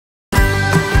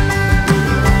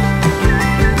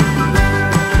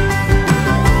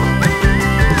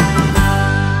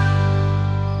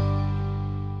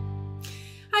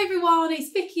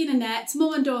Vicki and Annette,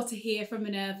 mum and daughter here from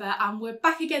Minerva, and we're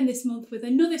back again this month with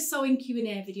another sewing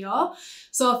Q&A video.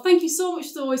 So thank you so much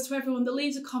as always to everyone that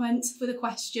leaves a comment with a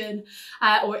question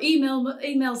or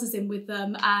emails us in with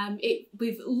them.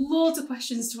 We've loads of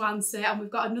questions to answer, and we've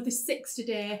got another 6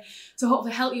 today to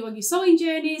hopefully help you on your sewing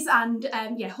journeys, and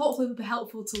yeah, hopefully will be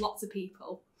helpful to lots of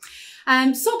people.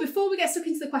 So before we get stuck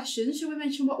into the questions, shall we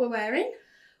mention what we're wearing?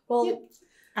 Well, yep.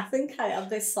 I think I had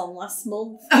this on last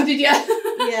month. Oh, did you?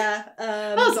 Yeah.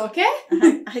 That was okay.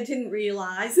 I didn't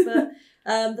realise, but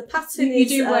the pattern is...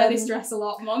 You do wear this dress a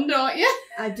lot, Mum, don't you?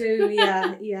 I do,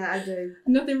 yeah. Yeah, I do.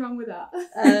 Nothing wrong with that.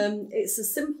 It's a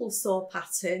simple sew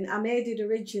pattern. I made it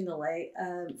originally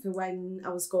for when I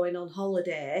was going on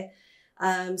holiday.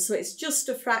 So it's just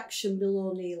a fraction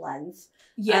below knee length.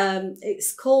 Yeah.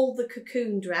 It's called the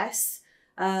cocoon dress.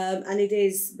 And it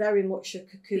is very much a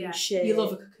cocoon shape. You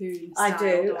love a cocoon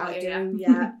style, I do,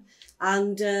 yeah.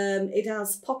 And it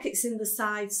has pockets in the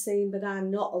side seam, but I'm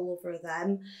not a lover of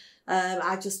them.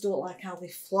 I just don't like how they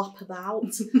flap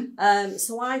about.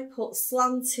 So I put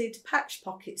slanted patch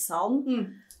pockets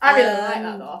on. I really like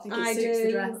that though. I think it suits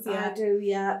the dress. Yeah. I do,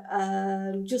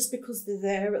 yeah. Just because they're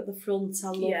there at the front, I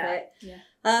love it. Yeah.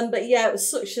 But yeah, it was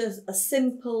such a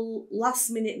simple last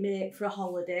minute make for a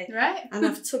holiday. Right. And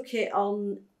I've took it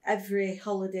on every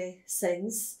holiday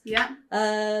since. Yeah.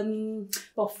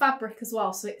 Well, fabric as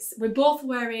well. So we're both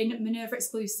wearing Minerva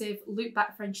exclusive loop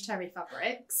back French terry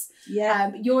fabrics.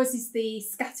 Yeah. Yours is the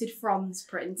scattered fronds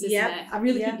print, isn't it? I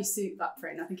really think you suit that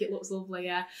print. I think it looks lovely,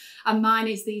 yeah. And mine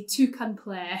is the toucan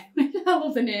play. I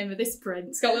love the name of this print.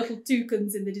 It's got little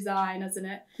toucans in the design, hasn't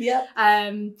it? Yep.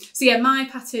 So yeah, my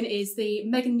pattern is the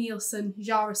Megan Nielsen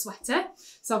Jara sweater.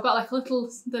 So I've got like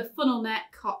the funnel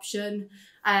neck option.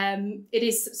 It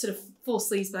is sort of full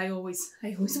sleeves, but I always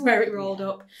wear it rolled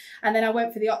up. And then I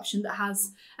went for the option that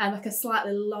has like a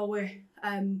slightly lower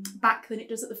back than it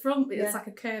does at the front, but it's like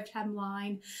a curved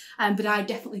hemline. But I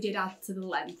definitely did add to the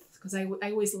length because I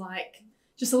always like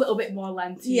just a little bit more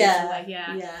length. Yeah.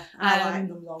 I like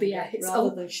them longer, it's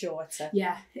rather than shorter.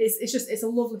 Yeah, it's a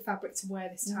lovely fabric to wear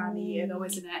this time of year, though,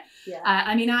 isn't it? Yeah.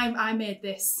 I mean, I made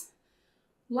this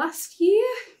last year,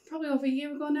 probably over a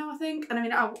year ago now, I think. And I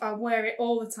mean, I wear it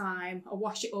all the time. I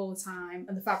wash it all the time,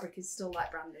 and the fabric is still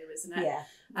like brand new, isn't it? Yeah.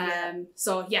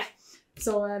 So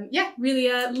yeah,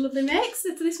 really lovely mix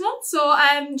for this month. So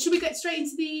should we get straight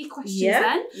into the questions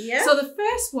then? Yeah. So the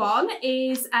first one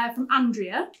is from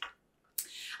Andrea.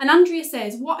 And Andrea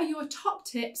says, what are your top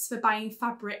tips for buying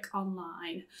fabric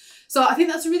online? So I think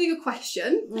that's a really good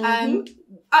question.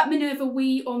 At Minerva,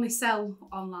 we only sell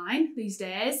online these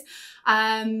days.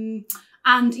 And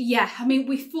yeah, I mean,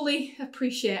 we fully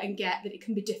appreciate and get that it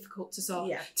can be difficult to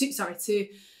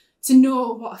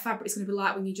know what a fabric's going to be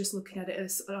like when you're just looking at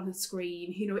it on a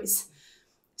screen. You know, it's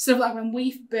sort of like when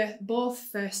we both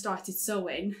first started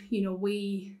sewing, you know,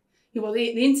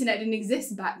 the internet didn't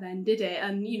exist back then, did it?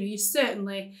 And, you know,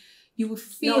 you would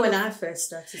feel... Not when I first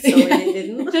started sewing, it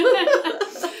didn't.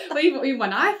 Well, even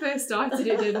when I first started,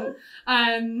 it didn't.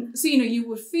 So, you know, you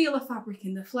would feel a fabric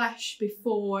in the flesh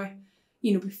before,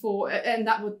 and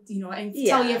that would, you know, and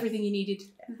tell you everything you needed,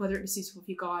 whether it was suitable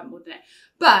for your garment, wouldn't it?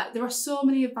 But there are so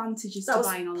many advantages to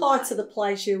buying online. Part of the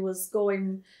pleasure was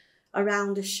going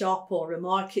around a shop or a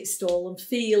market stall and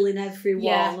feeling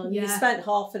everyone, and you spent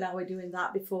half an hour doing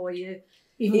that before you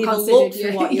even looked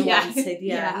for what you wanted.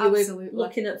 You absolutely. were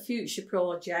looking at future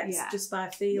projects just by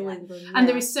feeling them. And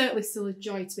there is certainly still a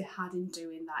joy to be had in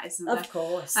doing that, isn't there? Of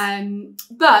course.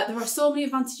 But there are so many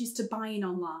advantages to buying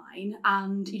online,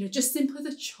 and you know, just simply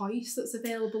the choice that's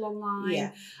available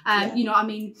online. You know, I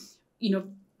mean, you know,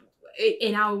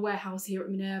 in our warehouse here at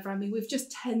Minerva, I mean, we've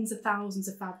just tens of thousands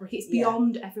of fabric. It's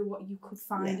beyond what you could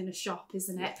find in a shop,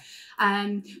 isn't it?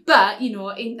 But, you know,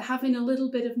 in having a little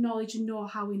bit of knowledge and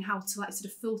know-how in how to like sort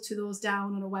of filter those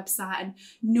down on a website and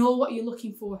know what you're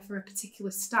looking for a particular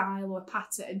style or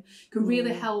pattern can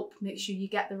really help make sure you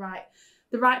get the right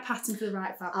pattern for the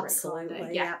right fabric.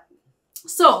 Absolutely,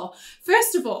 So,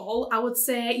 first of all, I would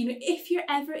say, you know, if you're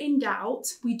ever in doubt,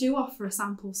 we do offer a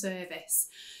sample service.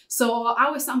 So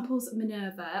our samples at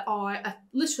Minerva are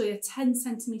literally a 10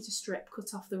 centimetre strip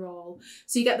cut off the roll.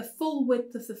 So you get the full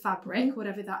width of the fabric,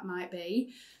 whatever that might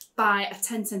be, by a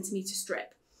 10 centimetre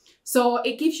strip. So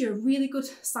it gives you a really good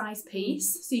size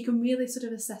piece. So you can really sort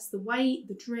of assess the weight,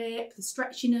 the drape, the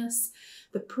stretchiness,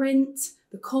 the print,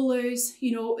 the colours.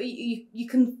 You know, you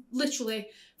can literally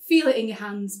feel it in your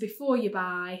hands before you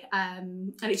buy,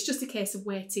 and it's just a case of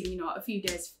waiting, you know, a few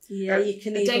days. Yeah, you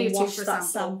can even wash that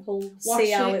sample,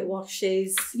 see how it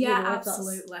washes. Yeah,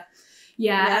 absolutely.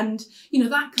 Yeah, and you know,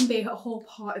 that can be a whole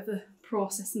part of the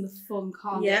process and the fun,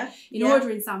 can't Yeah. it? In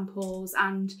ordering samples,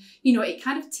 and you know, it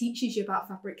kind of teaches you about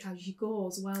fabric as you go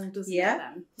as well, doesn't it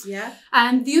then? Yeah.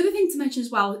 And the other thing to mention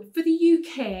as well, for the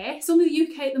UK, it's only the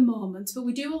UK at the moment, but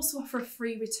we do also offer a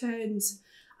free returns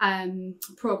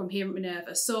program here at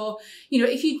Minerva. So, you know,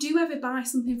 if you do ever buy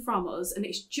something from us and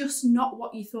it's just not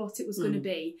what you thought it was going to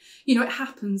be, you know, it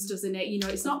happens, doesn't it? You know,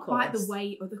 it's not quite the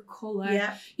weight or the colour.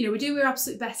 Yeah. You know, we do our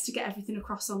absolute best to get everything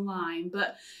across online,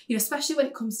 but, you know, especially when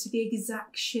it comes to the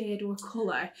exact shade or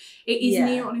colour, it is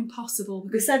near on impossible.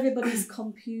 Because everybody's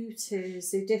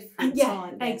computers are different,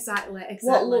 aren't they? Exactly.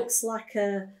 What looks like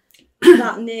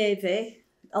that navy,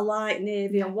 a light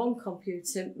navy on one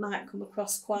computer might come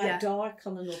across quite dark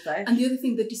on another. And the other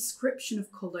thing, the description of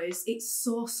colours, it's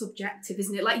so subjective,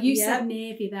 isn't it? Like you said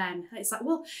navy then. It's like,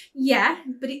 well,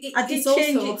 but I did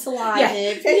change it to light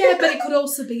navy. Yeah, but it could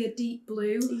also be a deep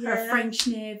blue or a French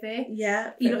navy.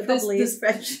 Yeah, you know, there's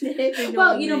French navy.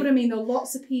 Well, you know what I mean, though,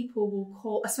 lots of people will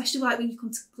call, especially like when you come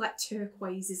to like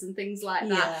turquoises and things like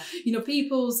that. You know,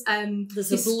 people's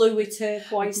there's a bluey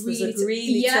turquoise, there's a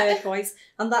greeny turquoise,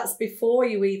 and that's before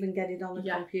you even get it on a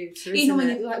computer, you know,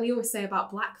 when like we always say about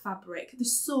black fabric,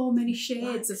 there's so many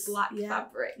shades of black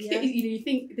fabric. You know, you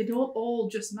think they don't all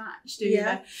just match, do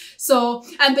they? So,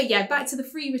 but yeah, back to the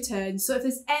free returns. So if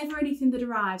there's ever anything that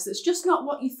arrives that's just not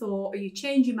what you thought, or you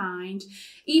change your mind,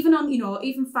 even on, you know,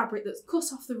 even fabric that's cut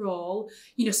off the roll,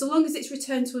 you know, so long as it's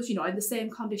returned to us, you know, in the same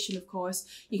condition, of course,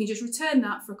 you can just return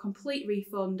that for a complete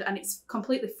refund, and it's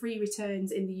completely free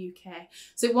returns in the UK.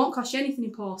 So it won't cost you anything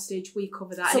in postage. We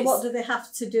cover that. So what do they have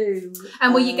to do?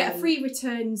 And well, you get a free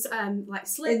returns like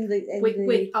slip on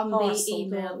the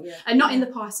email, and not in the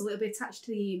parcel. It'll be attached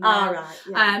to the email.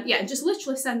 And just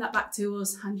literally send that back to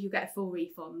us, and you get a full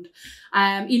refund.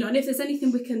 You know, and if there's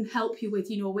anything we can help you with,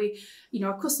 you know,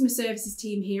 our customer services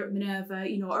team here at Minerva,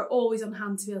 you know, are always on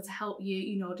hand to be able to help you,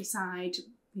 you know, decide,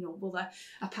 you know, will a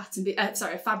pattern be, a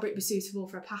fabric be suitable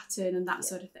for a pattern and that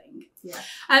sort of thing.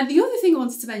 The other thing I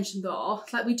wanted to mention though,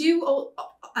 like we do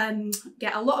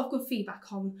get a lot of good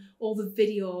feedback on all the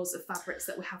videos of fabrics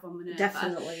that we have on Minerva.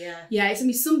 Definitely, it's gonna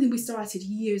be something we started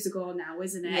years ago now,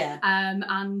 isn't it?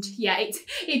 And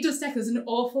it does take us an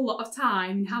awful lot of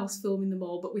time in-house filming them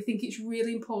all, but we think it's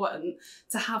really important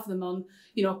to have them on,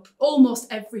 you know,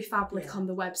 almost every fabric on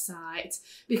the website,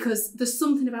 because there's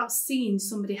something about seeing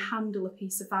somebody handle a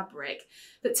piece of fabric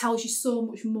that tells you so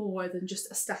much more than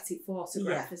just a static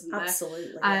photograph, isn't there?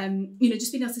 Absolutely. You know,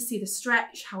 just being able to see the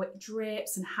stretch, how it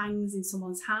drapes and hangs in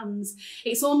someone's hands.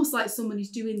 It's almost like someone who's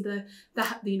doing the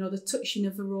you know, the touching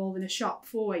of the roll in a shop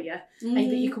for you, and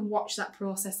that you can watch that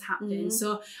process happening.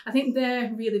 So I think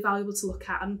they're really valuable to look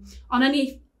at. And on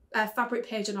any fabric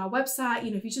page on our website,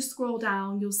 you know, if you just scroll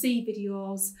down, you'll see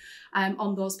videos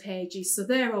on those pages. So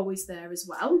they're always there as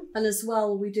well. And as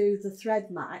well, we do the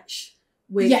thread match,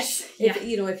 which,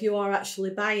 you know, if you are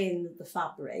actually buying the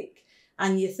fabric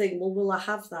and you think, well, will I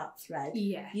have that thread?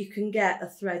 You can get a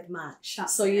thread match.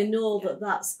 You know that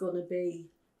that's going to be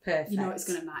perfect. You know it's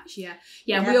going to match,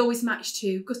 we always match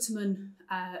to Gutterman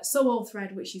Sew-All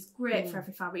thread, which is great for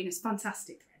every fabric. You know, it's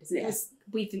fantastic thread, isn't it? It's,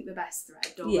 we think the best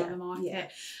thread on the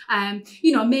market.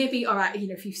 You know, maybe, all right, you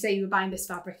know, if you say you were buying this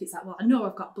fabric, it's like, well, I know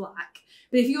I've got black,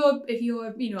 but if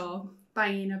you're you know,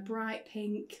 buying a bright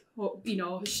pink or, you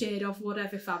know, shade of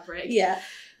whatever fabric,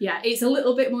 it's a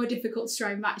little bit more difficult to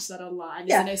try and match that online,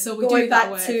 isn't it? So we do that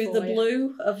back to the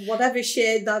blue of whatever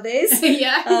shade that is.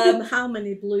 How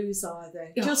many blues are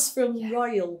there? Just from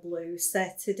royal blue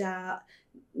set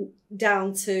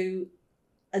down to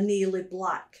a nearly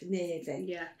black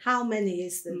navy. How many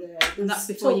is there? And that's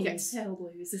before you get to pale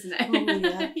blues, isn't it?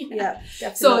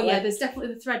 Definitely. So there's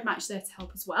definitely the thread match there to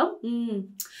help as well.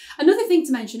 Another thing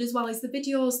to mention as well is the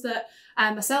videos that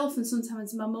myself and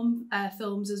sometimes my mum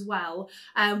films as well,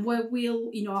 where we'll,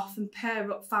 you know, often pair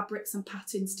up fabrics and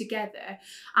patterns together,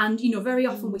 and, you know, very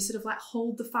often we sort of like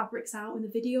hold the fabrics out in the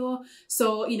video.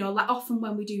 So, you know, like often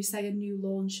when we do say a new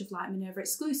launch of like Minerva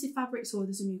exclusive fabrics, or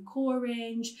there's a new core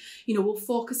range, you know, we'll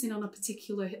focus in on a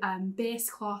particular base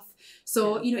cloth.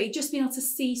 So, you know, it just being able to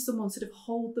see someone sort of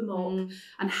hold them up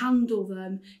and handle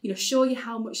them, you know, show you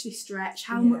how much they stretch,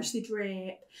 how much they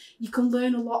drape. You can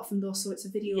learn a lot from those sorts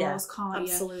of videos, can't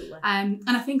you? Absolutely. And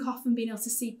I think often being able to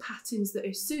see patterns that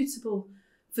are suitable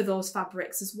for those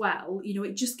fabrics as well, you know,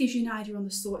 it just gives you an idea on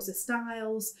the sorts of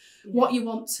styles, what you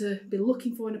want to be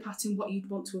looking for in a pattern, what you'd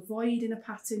want to avoid in a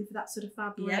pattern for that sort of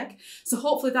fabric. So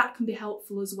hopefully that can be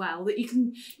helpful as well, that you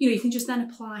can, you know, you can just then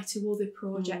apply to other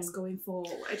projects going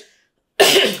forward.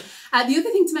 The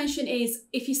other thing to mention is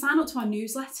if you sign up to our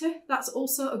newsletter, that's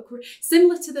also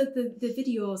similar to the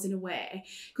videos in a way,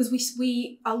 because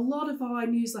we a lot of our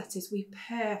newsletters, we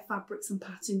pair fabrics and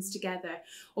patterns together,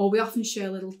 or we often share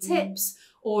little tips,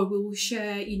 or we'll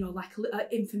share, you know, like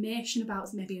information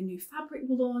about maybe a new fabric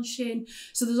we're launching.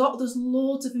 So there's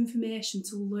loads of information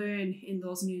to learn in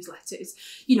those newsletters.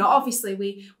 You know, obviously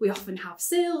we often have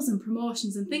sales and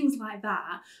promotions and things like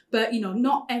that, but you know,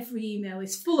 not every email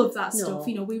is full of that stuff.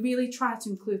 You know, we really try to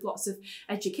include lots of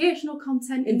educational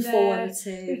content in there.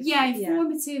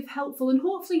 Informative, helpful, and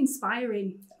hopefully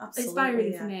inspiring.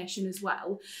 Inspiring information as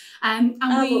well. And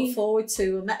I look forward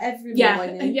to them every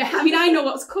morning. Yeah, I mean, I know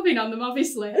what's coming on them,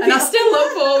 obviously, and I still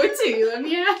look forward to them.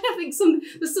 Yeah, I think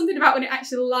there's something about when it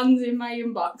actually lands in my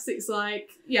inbox. It's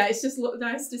like, yeah, it's just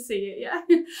nice to see it. Yeah,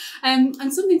 and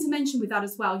something to mention with that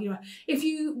as well. You know, if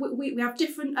we have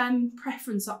different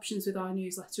preference options with our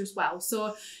newsletter as well.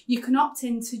 So you can opt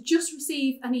in to just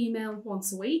receive an email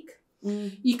once a week.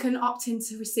 You can opt in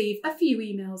to receive a few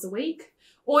emails a week.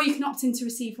 Or you can opt in to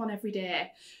receive one every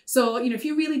day. So, you know, if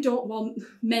you really don't want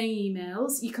many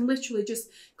emails, you can literally just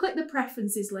click the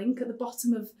preferences link at the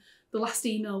bottom of the last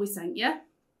email we sent you.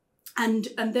 And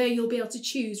there you'll be able to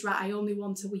choose, right, I only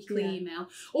want a weekly email.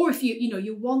 Or if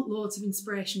you want loads of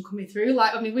inspiration coming through,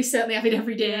 like, I mean, we certainly have it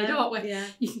every day, don't we? Yeah.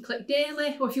 You can click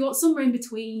daily, or if you want somewhere in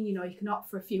between, you know, you can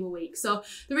opt for a few a week. So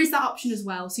there is that option as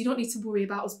well. So you don't need to worry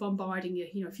about us bombarding you,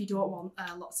 you know, if you don't want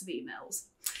lots of emails.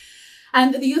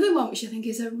 And the other one, which I think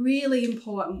is a really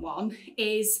important one,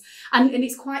 is, and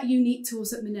it's quite unique to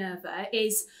us at Minerva,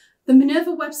 is the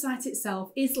Minerva website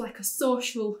itself is like a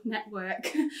social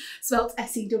network, spelt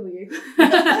S-E-W.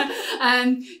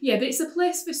 Yeah, but it's a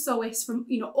place for sewists from,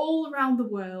 you know, all around the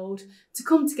world to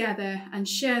come together and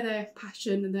share their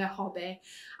passion and their hobby.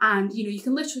 And, you know, you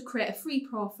can literally create a free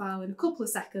profile in a couple of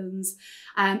seconds.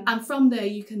 And from there,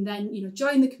 you can then, you know,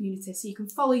 join the community. So you can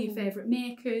follow your favourite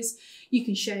makers. You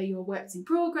can share your works in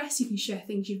progress. You can share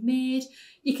things you've made.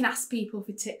 You can ask people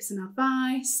for tips and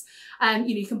advice. You know,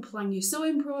 you can plan your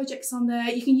sewing projects on there.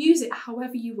 You can use it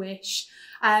however you wish.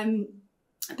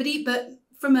 But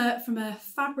from a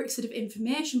fabric sort of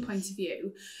information point of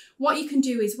view, what you can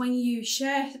do is when you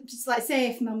share, just like say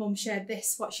if my mum shared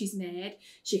this, what she's made,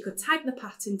 she could tag the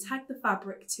pattern, tag the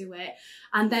fabric to it,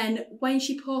 and then when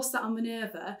she posts that on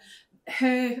Minerva,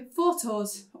 her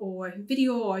photos or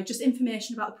video or just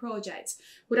information about the project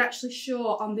would actually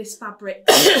show on this fabric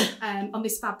on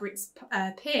this fabric's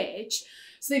page.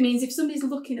 So it means if somebody's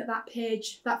looking at that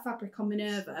page, that fabric on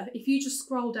Minerva, if you just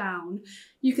scroll down,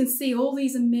 you can see all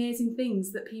these amazing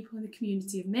things that people in the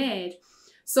community have made.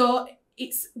 So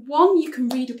it's one, you can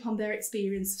read upon their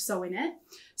experience of sewing it.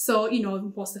 So, you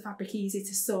know, was the fabric easy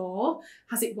to sew?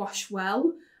 Has it washed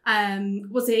well?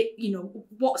 Was it, you know,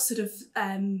 what sort of,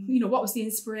 you know, what was the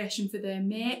inspiration for their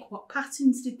make? What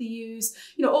patterns did they use?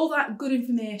 You know, all that good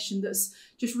information that's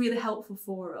just really helpful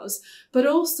for us. But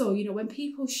also, you know, when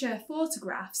people share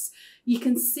photographs, you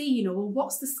can see, you know, well,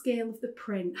 what's the scale of the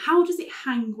print? How does it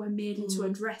hang when made into a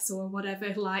dress or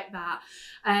whatever like that?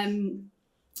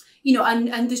 You know,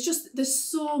 and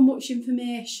there's so much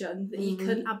information that you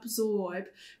can absorb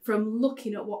from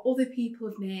looking at what other people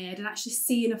have made and actually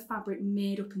seeing a fabric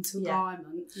made up into a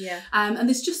garment. Yeah. And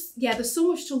there's so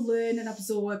much to learn and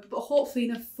absorb, but hopefully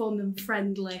in a fun and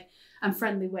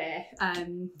friendly way.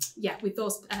 With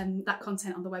those that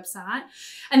content on the website.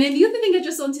 And then the other thing I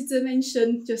just wanted to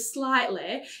mention just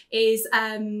slightly is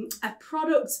a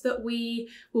product that we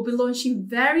will be launching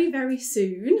very, very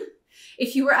soon.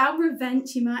 If you were at our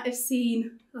event, you might have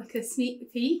seen like a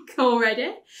sneak peek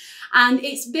already. And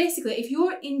it's basically, if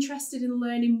you're interested in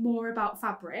learning more about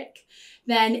fabric,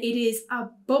 then it is a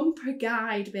bumper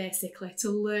guide basically to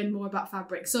learn more about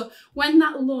fabric. So when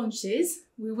that launches,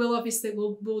 we will obviously,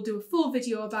 we'll do a full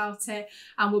video about it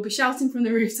and we'll be shouting from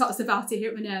the rooftops about it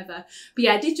here at Minerva. But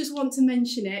yeah, I did just want to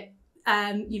mention it,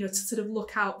 you know, to sort of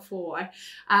look out for,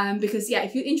 because yeah,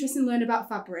 if you're interested in learning about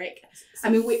fabric, I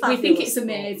mean, we think it's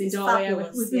amazing, don't we?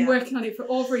 We've been working on it for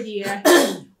over a year.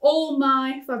 All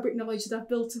my fabric knowledge that I've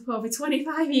built up over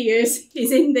 25 years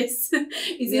is in this,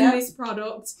 in this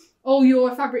product. All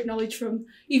your fabric knowledge from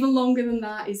even longer than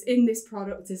that is in this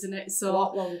product, isn't it? So a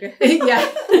lot longer. Yeah.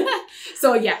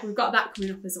 So yeah, we've got that coming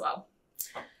up as well.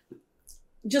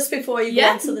 Just before you go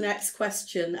on to the next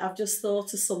question, I've just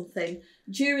thought of something.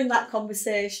 During that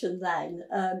conversation then,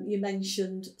 you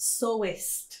mentioned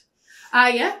sewist.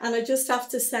 Yeah. And I just have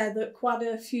to say that quite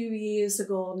a few years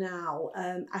ago now,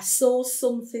 I saw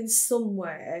something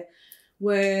somewhere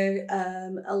where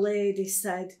a lady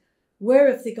said,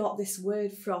 where have they got this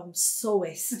word from,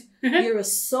 sewist? You're a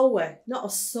sewer, not a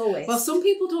sewist. Well, some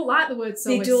people don't like the word sewist,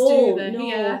 they don't, do they? No.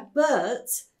 Yeah. But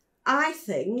I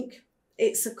think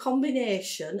it's a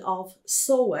combination of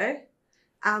sewer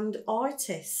and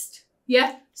artist.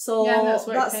 Yeah. So yeah,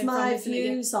 that's my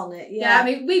views on it. Yeah. I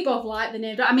mean, we both like the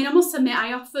name. I mean, I must admit,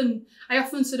 I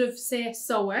often sort of say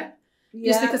sewer.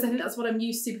 Just because I think that's what I'm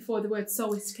used to before the word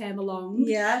sewist came along.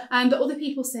 Yeah. But other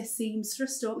people say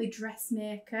seamstress, don't they?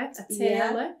 Dressmaker, a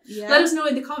tailor. Yeah. Let us know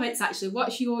in the comments, actually,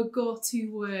 what's your go-to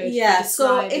word? Yeah,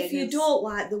 so if you don't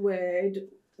like the word,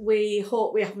 we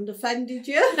hope we haven't offended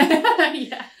you.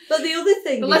 Yeah. But the other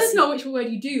thing let us know which word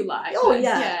you do like. Oh,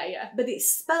 yeah. Yeah. But it's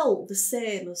spelled the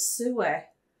same as sewer.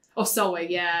 Oh, sewer,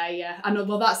 yeah. I know,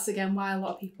 well, that's again why a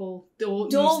lot of people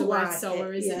don't use the word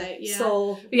sewer, isn't it? Yeah.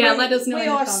 So, let us know in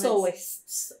the comments. We are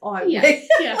sewists, aren't we?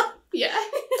 Yeah.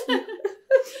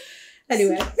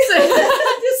 Anyway,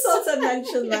 just thought I'd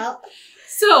mention that.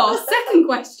 So, second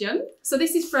question. So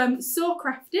this is from So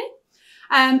Crafty.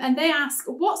 And they ask,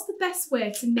 what's the best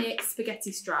way to make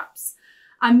spaghetti straps?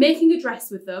 I'm making a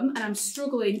dress with them and I'm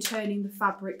struggling turning the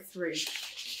fabric through.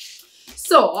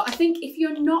 So I think if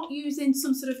you're not using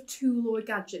some sort of tool or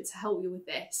gadget to help you with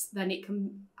this, then it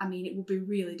would be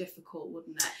really difficult,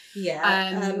 wouldn't it?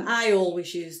 Yeah. I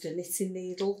always used a knitting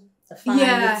needle, a fine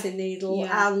knitting needle.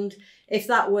 Yeah. And if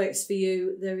that works for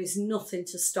you, there is nothing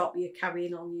to stop you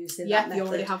carrying on using that method. Yeah, you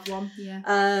already have one. Yeah.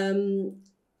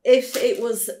 If it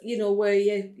was, where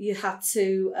you had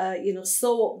to,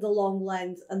 sew up the long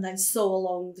length and then sew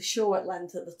along the short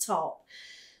length at the top,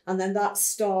 and then that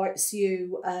starts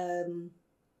you,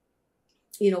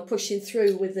 pushing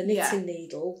through with the knitting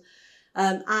needle.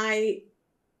 I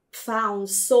found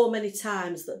so many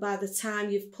times that by the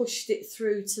time you've pushed it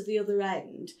through to the other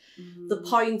end, the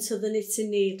point of the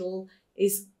knitting needle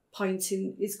is going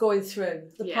through.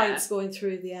 The point's going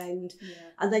through the end,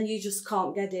 and then you just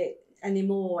can't get it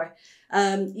anymore.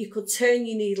 You could turn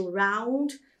your needle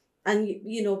round, and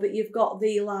but you've got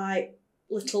the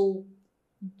little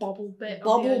bobble bit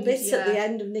at the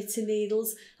end of knitting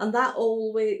needles, and that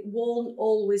won't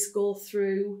always go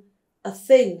through a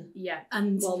thin. Yeah,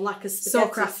 and like a spaghetti. So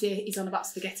Crafty is on about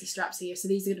spaghetti straps here, so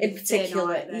these are going to be in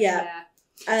particular. Thin, yeah.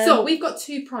 So we've got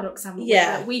two products, haven't we?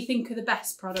 That we think are the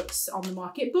best products on the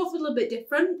market. Both a little bit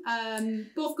different.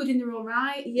 Both good in their own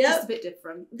right. Just a bit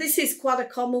different. This is quite a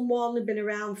common one. They've been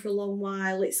around for a long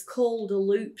while. It's called a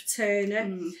loop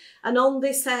turner, and on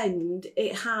this end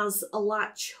it has a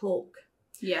latch hook.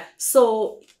 Yeah.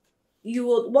 So you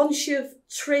would, once you've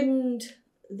trimmed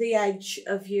the edge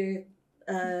of your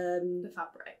the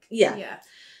fabric. Yeah.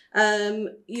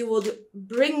 You would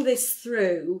bring this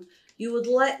through. You would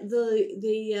let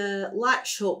the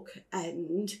latch hook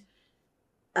end,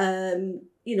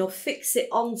 fix it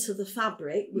onto the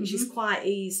fabric, which is quite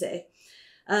easy.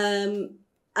 And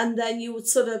then you would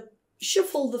sort of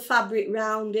shuffle the fabric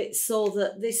round it so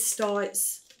that this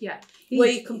starts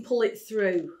where you can pull it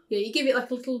through. Yeah, you give it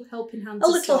like a little helping hand.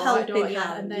 And then just pull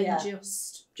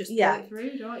it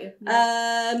through, don't you?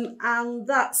 Yeah. And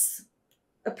that's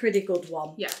a pretty good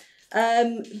one. Yeah.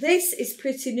 This is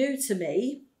pretty new to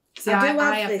me. See, I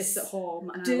have this at home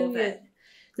and I love it.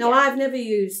 No, I've never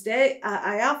used it.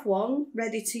 I have one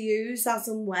ready to use as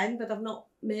and when, but I've not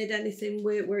made anything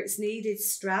where it's needed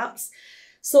straps.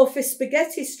 So for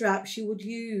spaghetti straps, you would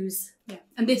use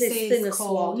and this is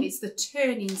called, one. It's the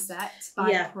Turning Set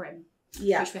by Prim,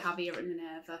 which we have here at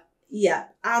Minerva. Yeah,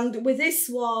 and with this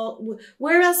one,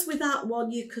 whereas with that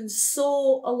one, you can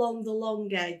sew along the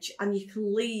long edge and you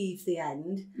can leave the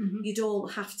end. You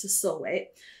don't have to sew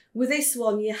it. With this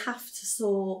one, you have to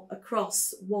sew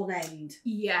across one end.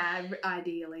 Yeah,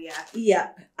 ideally, yeah. Yeah,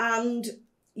 and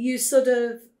you sort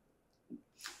of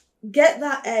get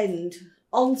that end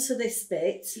onto this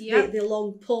bit, the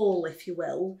long pole, if you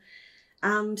will,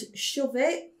 and shove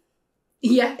it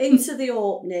into the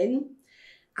opening,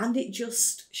 and it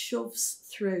just shoves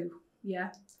through.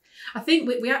 Yeah. I think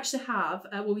we actually have,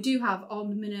 we do have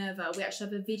on Minerva, we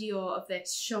actually have a video of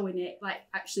this showing it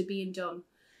actually being done,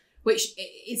 which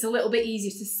it's a little bit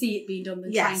easier to see it being done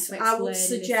than trying to explain. I would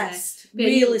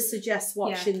really suggest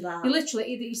watching that. You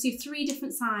literally, you see 3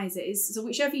 different sizes. So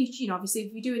whichever obviously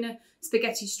if you're doing a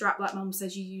spaghetti strap, like Mum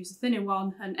says, you use a thinner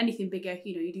one, and anything bigger,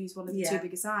 you'd use one of the 2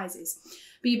 bigger sizes.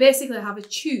 But you basically have a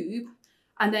tube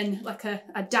and then like a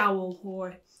dowel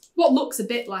or what looks a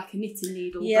bit like a knitting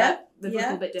needle, but they're a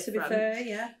little bit different. To be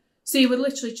fair, So you would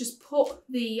literally just put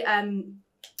the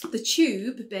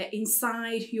tube bit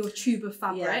inside your tube of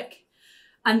fabric,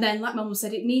 and then, like Mum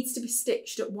said, it needs to be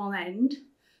stitched at one end.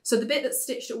 So the bit that's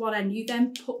stitched at one end, you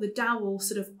then put the dowel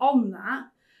sort of on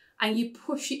that, and you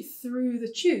push it through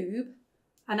the tube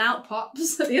and out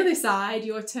pops at the other side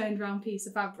your turned around piece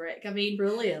of fabric. I mean,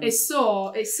 brilliant. It's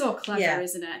so clever,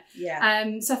 isn't it?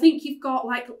 Yeah. So I think you've got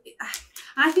like,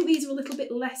 I think these are a little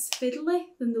bit less fiddly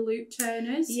than the loop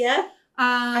turners. Yeah.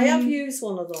 I have used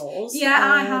one of those. Yeah,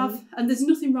 I have, and there's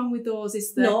nothing wrong with those.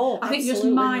 Is there? No, I think just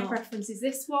my preference is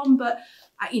this one, but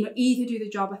you know, either do the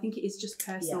job. I think it is just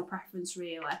personal preference,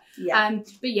 really. Yeah.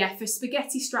 But yeah, for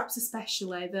spaghetti straps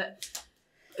especially, that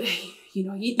you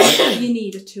know, you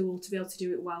need a tool to be able to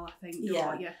do it well. I think.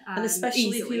 Don't you? And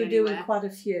especially if you're doing quite a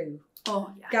few.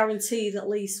 Oh, yeah. Guaranteed at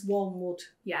least one would.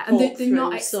 Yeah, and they're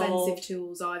not expensive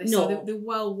tools either. No. So they're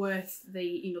well worth the,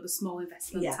 you know, the small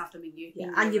investment to have them in you.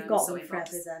 Yeah, and you've got them forever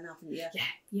then, haven't you?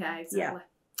 Yeah, exactly. Yeah.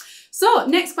 So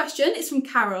next question is from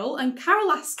Carol, and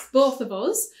Carol asks both of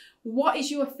us, what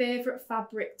is your favourite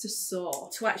fabric to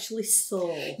sew? To actually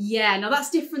sew. Yeah, now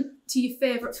that's different to your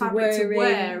favourite fabric to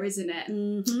wear, isn't it?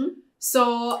 Mm-hmm.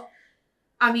 So,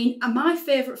 I mean, my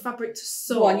favourite fabric to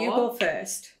sew... Go on, you go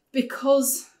first.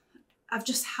 Because of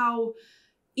just how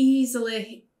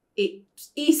easily it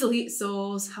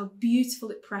sews, how beautiful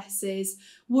it presses,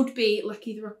 would be like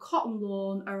either a cotton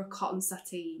lawn or a cotton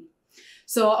sateen.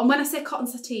 So, and when I say cotton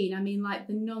sateen, I mean like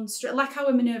the non-stretch, like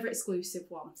our Minerva exclusive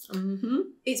one. Mm-hmm.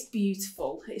 It's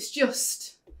beautiful. It's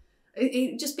just,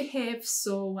 it just behaves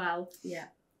so well. Yeah.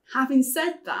 Having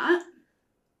said that,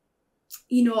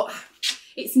 you know,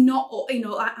 it's not, you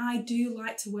know, I do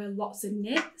like to wear lots of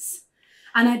knits.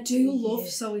 And I do love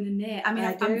sewing a knit. I mean,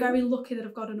 I'm very lucky that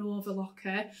I've got an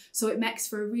overlocker, so it makes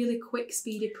for a really quick,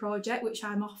 speedy project, which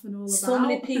I'm often all about. So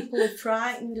many people are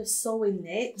frightened of sewing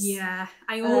knits. Yeah,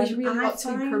 I always really want to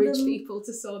encourage people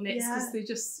to sew knits because they're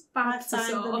just fab to sew.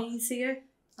 I find them easier.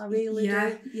 I really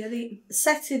do. Yeah,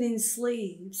 setting in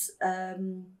sleeves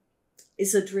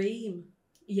is a dream.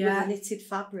 Yeah, with a knitted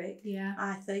fabric. Yeah,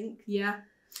 I think. Yeah.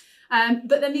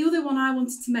 But then the other one I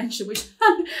wanted to mention, which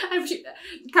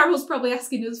Carol's probably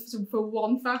asking us for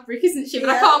one fabric, isn't she? But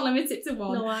I can't limit it to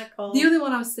one. No, I can't. The other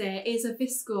one I would say is a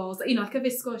viscose, you know, like a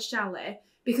viscose chalet,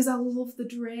 because I love the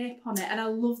drape on it and I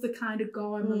love the kind of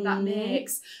garment that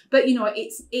makes. But you know,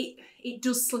 it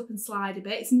does slip and slide a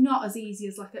bit. It's not as easy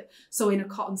as like sewing a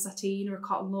cotton sateen or a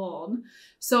cotton lawn.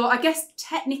 So I guess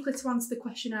technically to answer the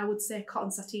question, I would say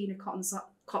cotton sateen or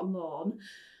cotton lawn.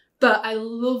 But I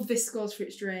love viscose for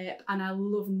its drape, and I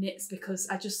love knits because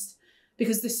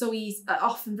they're so easy,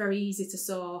 often very easy to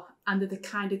sew, and they're the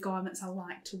kind of garments I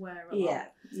like to wear a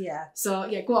lot. Yeah. So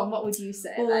yeah, go on. What would you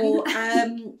say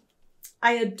then?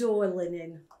 I adore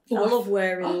linen. I love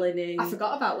wearing linen. I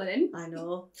forgot about linen. I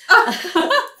know.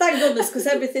 Thank goodness, because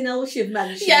everything else you've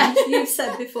mentioned, you've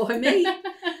said before me.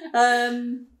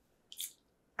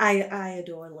 I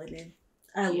adore linen.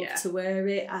 I love to wear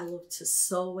it. I love to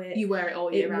sew it. You wear it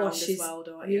all year round as well,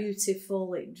 don't you?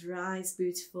 Beautiful. It dries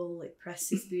beautiful. It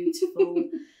presses beautiful.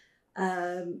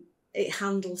 It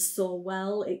handles so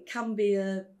well. It can be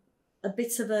a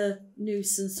bit of a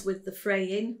nuisance with the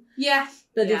fraying. Yeah.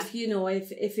 But if you know,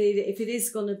 if it is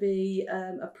going to be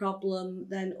a problem,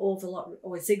 then overlock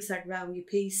or zigzag around your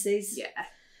pieces. Yeah.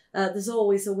 There's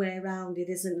always a way around it,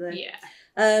 isn't there? Yeah.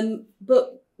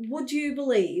 But would you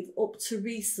believe, up to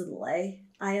recently,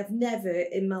 I have never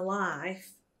in my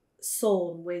life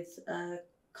sewn with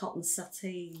cotton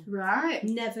sateen. Right.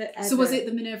 Never, ever. So was it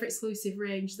the Minerva exclusive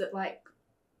range that, like,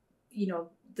 you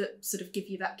know, that sort of give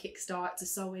you that kickstart to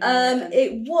sewing?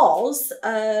 It was,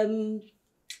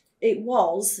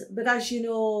 but as you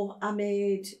know, I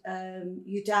made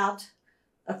your dad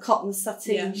a cotton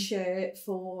sateen shirt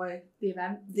for the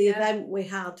event. The event we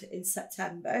had in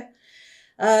September.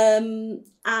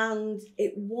 And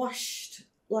it washed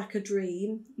like a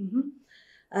dream.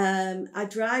 Mm-hmm. I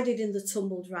dried it in the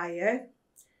tumble dryer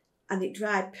and it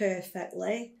dried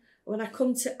perfectly. When I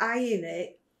come to iron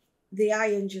it, the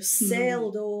iron just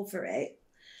sailed over it.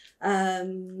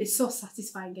 It's so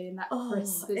satisfying getting that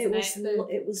crisp, isn't it?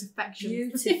 It was perfection.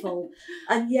 Beautiful.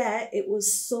 And yet it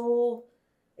was so,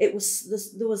 there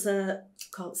was a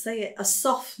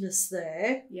softness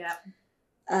there. Yeah.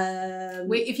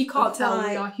 If you can't tell,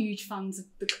 we are huge fans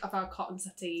of our cotton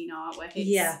sateen, aren't we?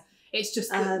 It's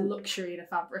just a luxury in a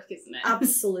fabric, isn't it?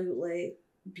 Absolutely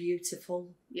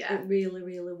beautiful. Yeah, it really,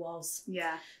 really was.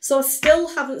 Yeah. So I still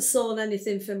haven't sewn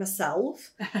anything for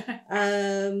myself,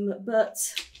 but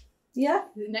yeah.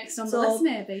 Next on the list,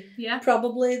 maybe. Yeah.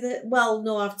 Probably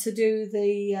no, I have to do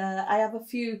the. I have a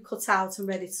few cut out and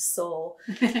ready to sew.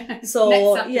 So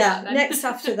next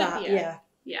after that,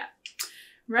 yeah.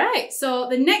 Right, so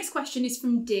the next question is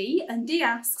from Dee, and Dee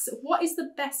asks, what is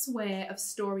the best way of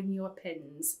storing your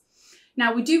pins?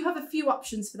 Now, we do have a few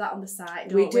options for that on the site,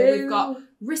 don't We we? do. We've got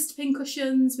wrist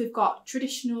pincushions, we've got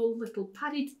traditional little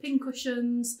padded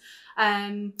pincushions,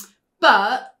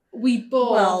 but we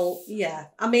both... Well, yeah.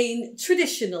 I mean,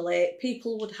 traditionally,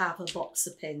 people would have a box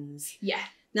of pins. Yeah.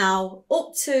 Now,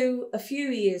 up to a few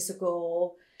years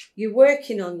ago, you're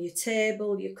working on your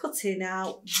table, you're cutting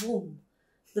out, boom,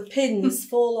 the pins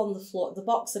fall on the floor, the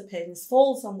box of pins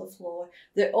falls on the floor,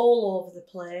 they're all over the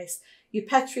place. You're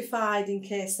petrified in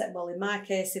case that, well, in my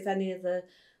case, if any of the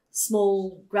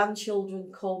small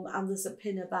grandchildren come and there's a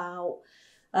pin about.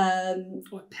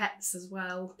 Or pets as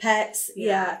well. Pets,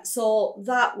 yeah. So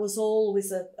that was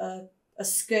always a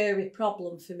scary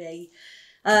problem for me.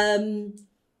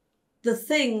 The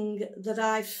thing that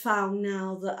I've found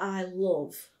now that I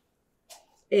love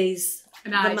is the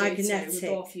magnetic. We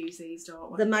both use these,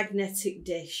 don't we? The magnetic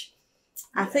dish.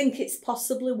 Yeah. I think it's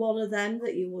possibly one of them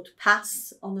that you would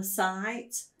pass on a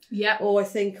site. Yeah. Or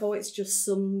think, oh, it's just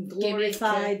some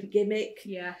glorified gimmick.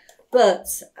 Yeah. But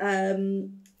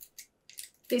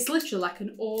it's literally like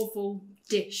an oval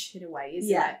dish in a way,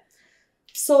 isn't it?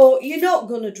 So you're not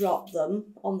going to drop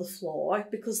them on the floor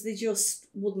because they just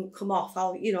wouldn't come off.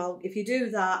 If you do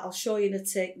that, I'll show you in a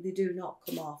tick, they do not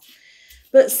come off.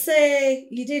 But say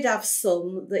you did have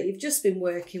some that you've just been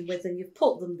working with and you've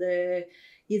put them there,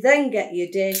 you then get your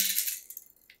dish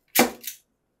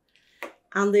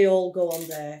and they all go on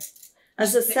there.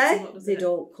 As I say, they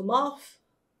don't come off.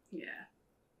 Yeah.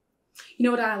 You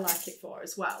know what I like it for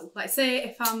as well? Like say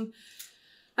if I'm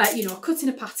cutting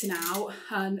a pattern out,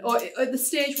 or at the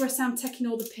stage where I'm taking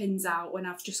all the pins out when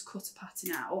I've just cut a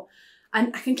pattern out,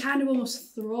 and I can kind of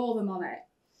almost throw them on it.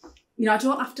 You know, I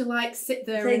don't have to like sit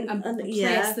there and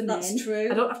place them that's in. True.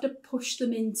 I don't have to push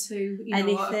them into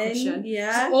anything. A cushion.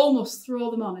 Yeah. Just almost throw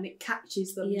them on and it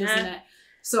catches them, doesn't it?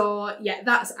 So yeah,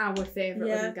 that's our favourite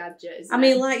little gadget. Isn't I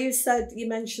mean, like you said, you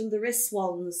mentioned the wrist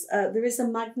ones. There is a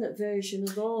magnet version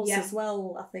of those as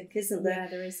well, I think, isn't there? Yeah,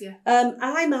 there is, yeah.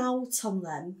 I'm out on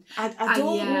them. I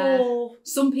don't know.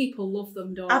 Some people love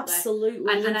them, don't Absolutely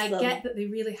they? Absolutely. And I get that they're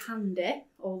really handy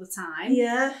all the time.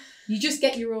 Yeah. You just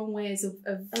get your own ways of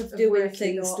doing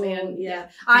working, things, don't you?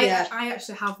 Yeah. I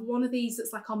actually have one of these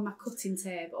that's like on my cutting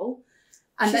table.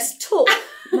 And she's took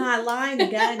my line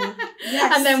again.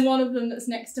 Yes. And then one of them that's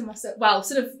next to my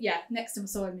next to my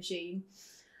sewing machine.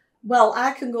 Well,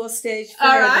 I can go a stage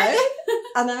further. All right.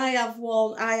 And I have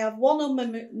one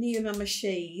on near my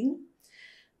machine.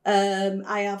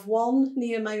 I have one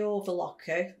near my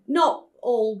overlocker. Not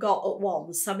all got at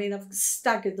once. I mean, I've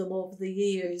staggered them over the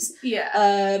years.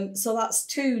 Yeah. So that's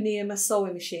two near my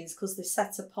sewing machines because they're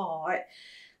set apart.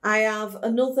 I have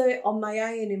another on my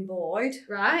ironing board.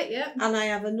 Right, yeah. And I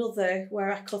have another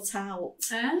where I cut out.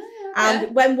 Okay.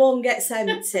 And when one gets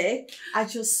empty, I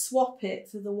just swap it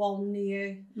for the one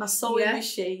near my sewing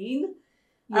machine.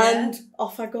 Yeah. And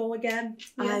off I go again.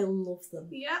 Yeah. I love them.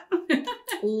 Yeah.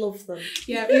 Love them.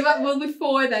 Yeah,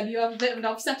 before then you have a bit of an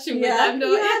obsession with them,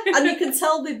 don't you? And you can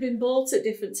tell they've been bought at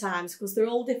different times because they're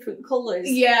all different colours.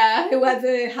 Yeah.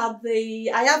 Whoever had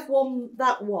I have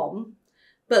that one.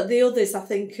 But the others, I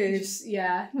think,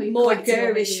 are more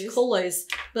garish colours.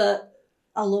 But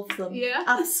I love them. Yeah.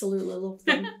 Absolutely love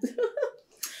them.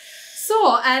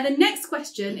 So, the next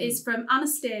question is from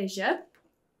Anastasia.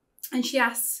 And she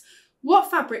asks, what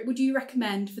fabric would you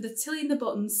recommend for the Tilly and the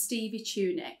Buttons Stevie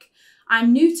tunic?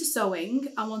 I'm new to sewing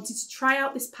and wanted to try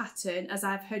out this pattern as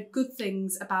I've heard good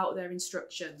things about their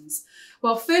instructions.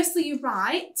 Well, firstly, you're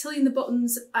right. Tilly and the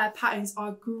Buttons patterns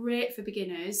are great for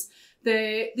beginners.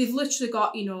 They've literally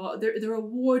got, they're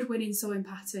award-winning sewing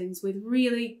patterns with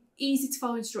really easy to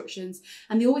follow instructions,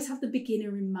 and they always have the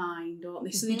beginner in mind, don't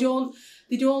they? So they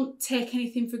don't take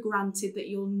anything for granted that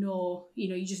you'll know,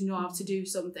 you just know how to do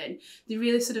something. They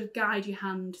really sort of guide your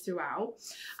hand throughout.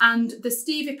 And the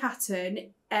Stevie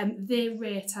pattern, their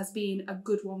rate has been a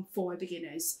good one for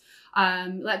beginners.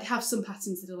 Like they have some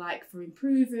patterns that are like for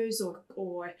improvers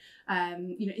or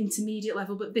intermediate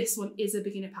level, but this one is a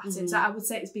beginner pattern. So I would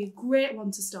say it'd be a great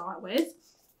one to start with.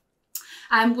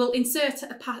 We'll insert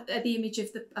the image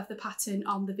of the pattern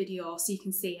on the video so you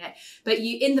can see it. But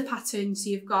in the pattern, so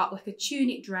you've got like a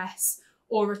tunic dress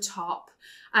or a top.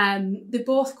 They're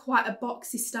both quite a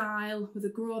boxy style with a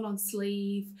grown-on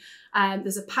sleeve.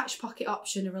 There's a patch pocket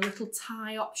option or a little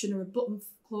tie option or a button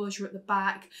closure at the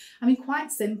back. I mean, quite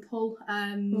simple.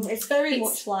 It's very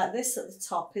much like this at the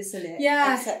top, isn't it?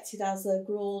 Yeah. Except it has a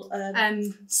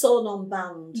sewn-on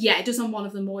band. Yeah, it does on one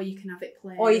of them, or you can have it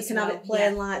plain. Or you can have it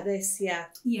plain like this, yeah.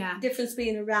 Yeah. Difference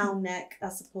being a round neck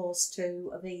as opposed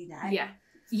to a V-neck. Yeah.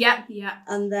 Yeah, yeah.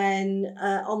 And then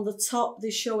on the top,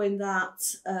 they're showing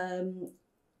that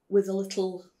with a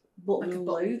little button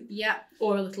loop. Yeah,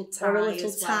 or a little tie. Or a little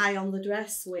as well. tie on the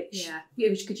dress, which... Yeah,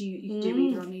 which could you could do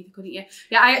either on either, couldn't you?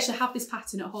 Yeah, I actually have this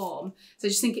pattern at home, so I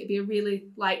just think it'd be a really,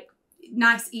 like,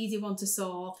 nice, easy one to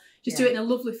sew. Just do it in a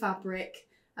lovely fabric.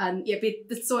 And it'd be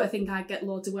the sort of thing I'd get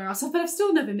loads of wear out of, but I've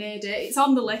still never made it. It's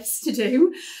on the list to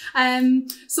do.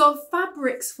 So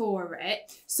fabrics for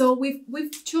it. So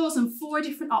we've chosen 4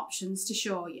 different options to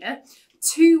show you.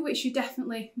 2 which are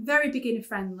definitely very beginner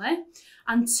friendly,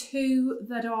 and 2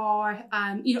 that are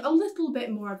you know, a little bit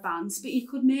more advanced, but you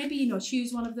could maybe, you know,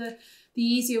 choose one of the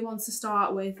easier ones to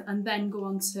start with and then go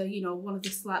on to, you know, one of the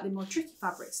slightly more tricky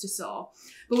fabrics to sew.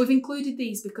 But we've included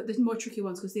these because the more tricky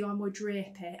ones, because they are more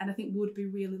drapey and I think would be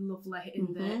really lovely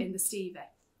in the Stevie.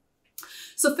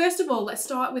 So first of all, let's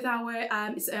start with our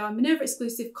it's our Minerva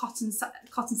exclusive cotton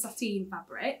sateen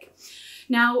fabric.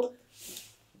 Now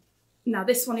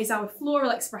this one is our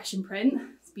floral expression print.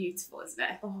 It's beautiful, isn't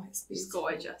it? Oh, it's beautiful.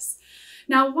 It's gorgeous.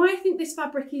 Now, why I think this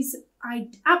fabric is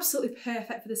absolutely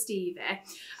perfect for the Stevie,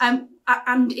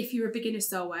 and if you're a beginner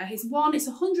sewer, is one, it's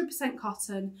 100%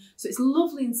 cotton, so it's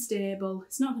lovely and stable.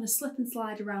 It's not going to slip and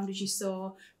slide around as you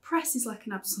sew. Press is like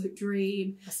an absolute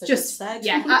dream. That's just said.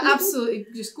 Yeah, absolutely,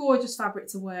 just gorgeous fabric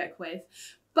to work with.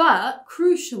 But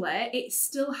crucially, it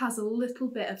still has a little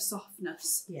bit of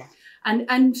softness. Yeah.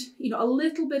 And you know, a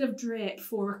little bit of drape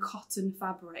for a cotton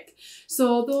fabric.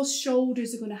 So those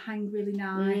shoulders are going to hang really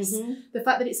nice. The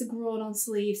fact that it's a grown on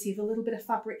sleeve, so you have a little bit of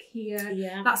fabric here,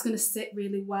 that's going to sit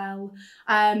really well.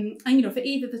 And you know, for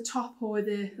either the top or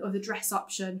the dress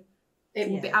option, it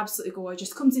will be absolutely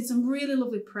gorgeous. Comes in some really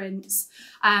lovely prints.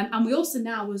 And we also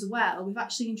now as well, we've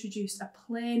actually introduced a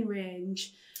plain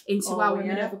range into our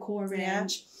Minerva core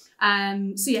range.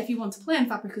 So yeah, if you want a plain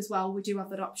fabric as well, we do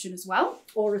have that option as well.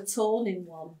 Or a toning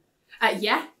one.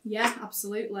 Yeah,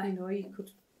 absolutely. You know, you could,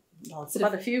 well, there's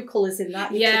quite a few colours in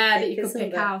that. That you could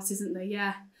pick out, isn't there?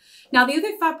 Yeah. Now the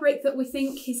other fabric that we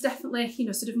think is definitely, you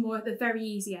know, sort of more at the very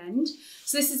easy end.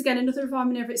 So this is again another of our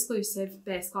Minerva exclusive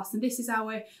base cloths, and this is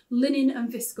our linen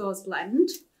and viscose blend.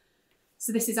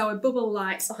 So this is our bubble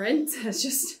lights print. It's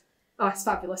just... Oh, it's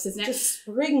fabulous, isn't it? It just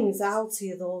springs out to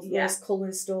you, those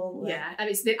colours, don't they? Yeah, and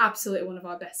it's absolutely one of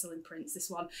our best-selling prints, this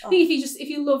one. I think if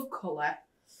you love colour,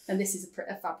 then this is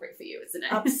a fabric for you, isn't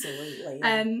it? Absolutely.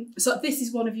 Yeah. So this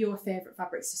is one of your favourite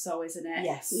fabrics to sew, isn't it?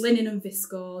 Yes. Linen and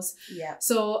viscose. Yeah.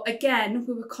 So again,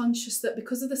 we were conscious that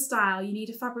because of the style, you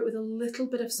need a fabric with a little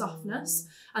bit of softness,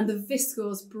 and the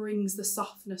viscose brings the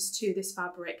softness to this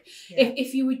fabric. Yeah.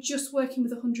 If you were just working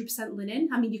with 100% linen,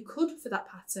 I mean, you could for that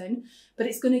pattern, but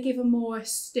it's going to give a more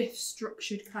stiff,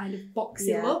 structured kind of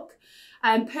boxy look.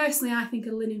 Personally, I think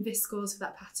a linen viscose for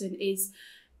that pattern is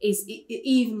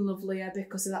even lovelier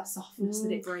because of that softness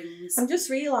that it brings. I'm just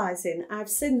realising I've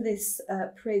seen this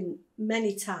print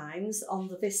many times on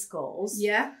the viscose.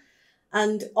 Yeah.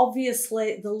 And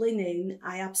obviously the linen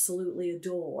I absolutely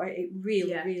adore. It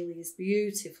really, really is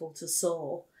beautiful to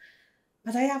sew.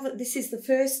 But this is the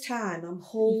first time I'm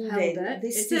holding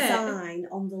this design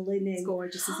on the linen. It's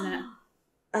gorgeous, isn't it?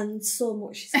 And so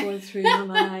much is going through my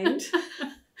mind.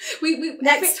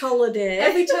 Next holiday.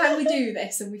 Every time we do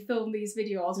this and we film these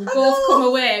videos, we both come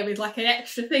away with like an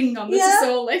extra thing on the to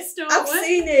sew list, don't I've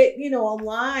seen it, you know,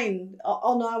 online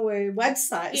on our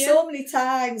website so many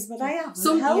times, but I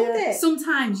haven't held it.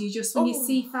 Sometimes you just, when you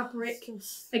see fabric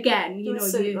again, you know,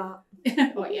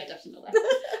 oh yeah, definitely.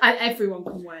 Everyone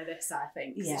can wear this, I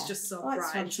think. It's just so bright.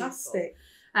 It's fantastic.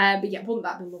 But yeah, wouldn't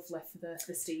that be lovely for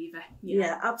the Stevie?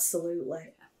 Yeah,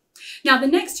 absolutely. Now, the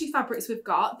next 2 fabrics we've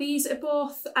got, these are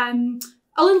both a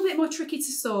little bit more tricky to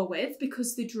sew with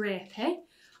because they're drapey,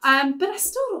 but I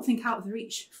still don't think out of the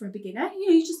reach for a beginner. You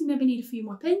know, you just maybe need a few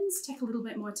more pins, take a little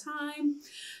bit more time.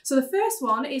 So the first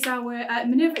one is our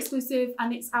Minerva exclusive,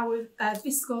 and it's our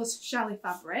viscose chalet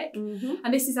fabric,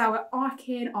 and this is our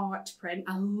Arcane Art print.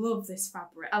 I love this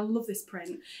fabric. I love this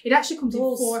print. It actually comes in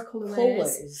 4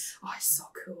 colours. Oh, it's so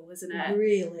cool, isn't it?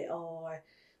 Really are.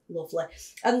 Lovely.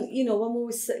 And you know, when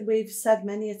we've said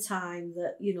many a time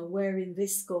that, you know, wearing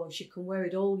viscose, you can wear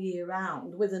it all year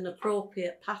round with an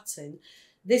appropriate pattern.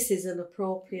 This is an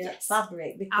appropriate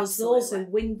fabric because those are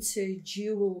winter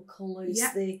jewel colours.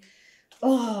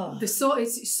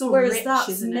 It's so whereas rich, that's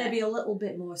isn't maybe it? A little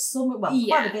bit more summer. Well,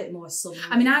 quite a bit more summer.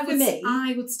 I mean,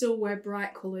 I would still wear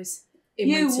bright colours in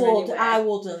winter anyway. I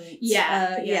wouldn't.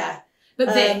 Yeah. But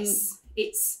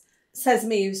it's says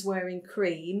me who's wearing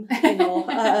cream, you know,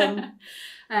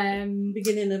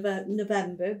 beginning of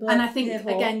November. But, and I think,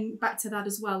 again, back to that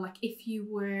as well, like if you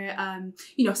were,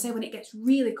 you know, say when it gets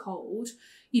really cold,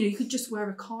 you know, you could just wear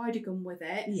a cardigan with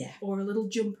it or a little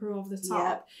jumper over the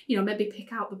top, you know, maybe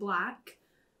pick out the black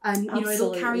And, you know,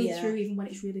 it'll carry you through even when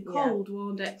it's really cold,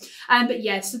 won't it? But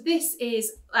yeah, so this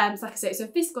is, like I say, it's a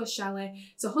viscose chalet.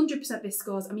 It's 100%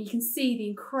 viscose. I mean, you can see the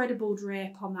incredible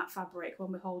drape on that fabric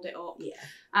when we hold it up.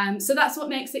 Yeah. So that's what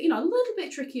makes it, you know, a little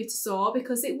bit trickier to sew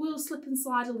because it will slip and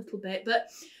slide a little bit. But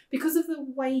because of the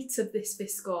weight of this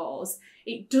viscose,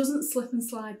 it doesn't slip and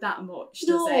slide that much,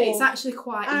 does it? It's actually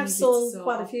quite easy to sew. I've sewn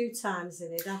quite a few times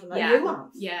in it, haven't I? Yeah. You have?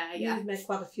 Yeah. You've made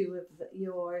quite a few of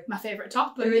your... My favourite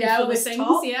top, but other things,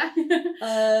 top.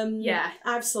 yeah.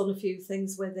 I've sewn a few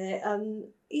things with it, and,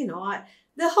 you know,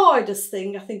 the hardest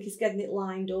thing, I think, is getting it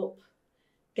lined up,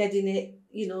 getting it,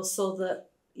 you know, so that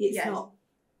it's not...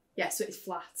 Yeah, so it's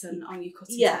flat and on your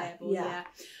cutting table. Yeah.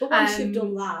 But once you've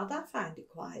done that, I find it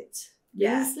quite...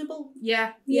 reasonable.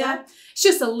 Yeah. It's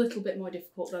just a little bit more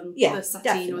difficult than the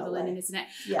sateen or the linen, isn't it?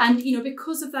 Yeah. And, you know,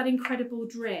 because of that incredible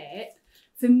drape,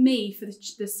 for me, for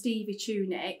the Stevie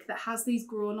tunic that has these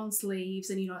grown-on sleeves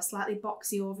and, you know, a slightly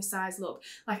boxy, oversized look,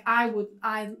 like I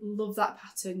love that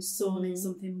pattern sewn in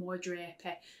something more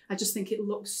drapey. I just think it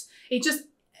just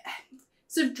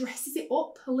sort of dresses it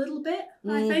up a little bit,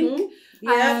 I think.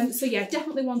 Yeah. So yeah,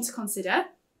 definitely one to consider.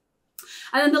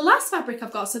 And then the last fabric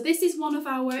I've got, so this is one of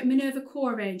our Minerva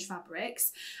core range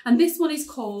fabrics, and this one is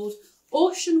called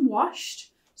Ocean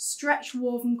Washed Stretch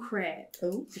Woven Crepe.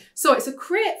 Oh. So it's a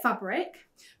crepe fabric,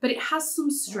 but it has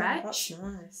some stretch. Oh, that's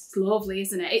nice. It's lovely,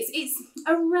 isn't it? It's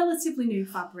a relatively new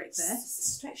fabric,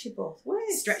 this. Stretchy both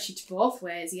ways. Stretchy to both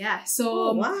ways, yeah.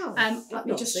 So wow. Let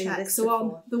me just check. So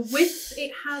on the width,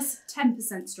 it has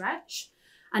 10% stretch,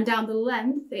 and down the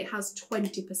length, it has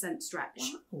 20%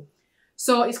 stretch. Wow.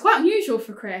 So it's quite unusual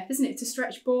for crepe, isn't it, to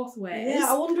stretch both ways? Yeah,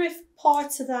 I wonder if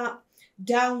part of that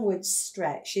downward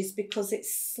stretch is because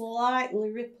it's slightly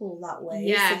rippled that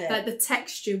way, isn't it? Like the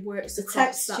texture works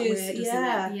across that way, doesn't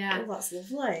it? Yeah. Oh, that's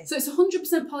lovely. So it's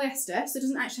 100% polyester, so it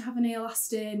doesn't actually have any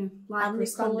elastin, lycra,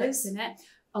 spandex in it.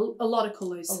 A lot of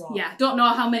colours. Yeah, don't know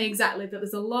how many exactly, but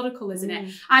there's a lot of colours in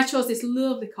it. I chose this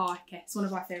lovely khaki. It's one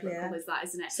of our favourite colours, that,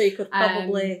 isn't it? So you could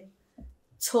probably...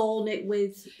 tone it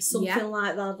with something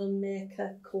like that and make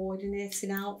a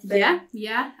coordinating outfit.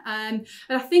 Yeah. And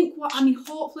I think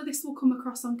hopefully this will come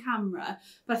across on camera,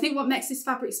 but I think what makes this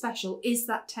fabric special is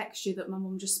that texture that my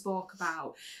mum just spoke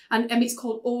about. And it's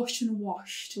called Ocean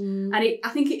Washed. And I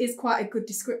think it is quite a good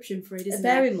description for it, isn't it?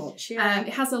 Very much, yeah.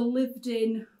 It has a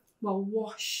lived-in,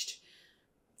 washed...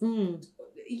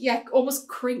 Yeah, almost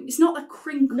crinkle. It's not a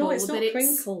crinkle. No, it's not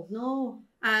crinkled, no.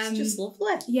 It's just lovely.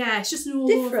 Yeah, it's just an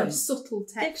all-over subtle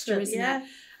texture, isn't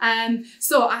it?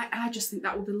 So I just think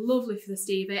that would be lovely for the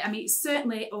Stevie. I mean, it's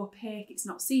certainly opaque. It's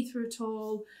not see-through at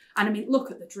all. And I mean,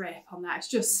 look at the drape on that.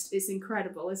 It's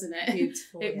incredible, isn't it?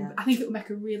 Beautiful, I think it would make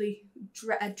a really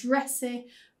dressy,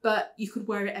 but you could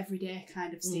wear it every day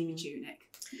kind of Stevie tunic.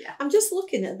 Yeah. I'm just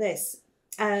looking at this.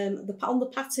 On the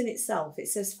pattern itself, it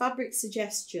says fabric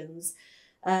suggestions.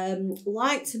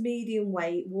 Light to medium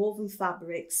weight woven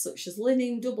fabrics such as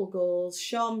linen, double gauze,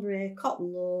 chambray,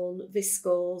 cotton lawn,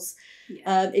 viscose.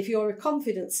 If you're a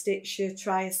confident stitcher,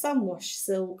 try a sandwash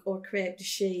silk or crepe de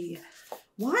chine.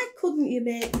 Why couldn't you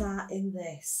make that in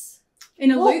this?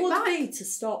 In a what loop would back? Be to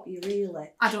stop you,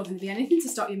 really? I don't think there'd be anything to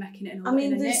stop you making it in a I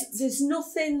mean, knit. there's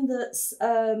nothing that's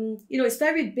it's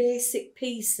very basic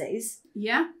pieces.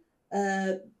 Yeah.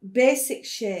 Basic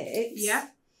shapes. Yeah.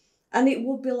 And it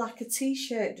would be like a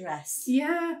t-shirt dress.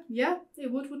 Yeah, it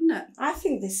would, wouldn't it? I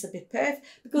think this would be perfect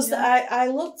because I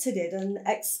looked at it and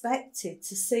expected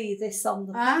to see this on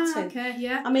the pattern. Okay,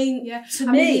 yeah. I mean, to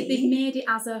me... they've made it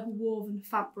as a woven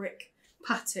fabric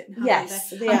pattern,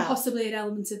 haven't they? And possibly an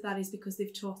element of that is because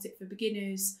they've taught it for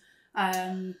beginners.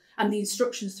 And the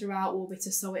instructions throughout will be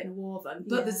to sew it in a woven.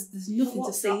 But there's nothing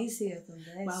to stop. What's easier than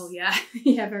this? Well,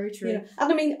 yeah, very true.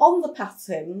 And I mean, on the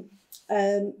pattern...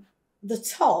 the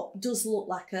top does look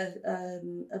like a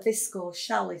viscose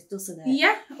challis, doesn't it?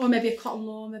 Yeah, or maybe a cotton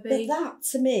lawn, maybe. But that,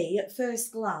 to me, at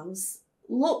first glance,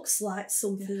 looks like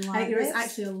something like this. There is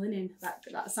actually a linen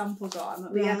that sample got.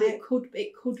 Right. Yeah, but it could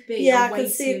be. Yeah, I can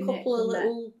see a couple of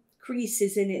little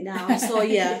creases in it now. So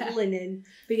linen.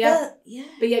 But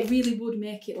it really would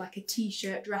make it like a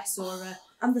t-shirt dress or a.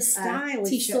 And the style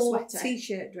is so sweater.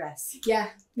 T-shirt dress. Yeah,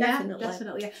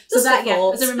 definitely. Yeah. So Just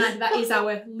as a reminder, that is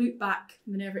our loop back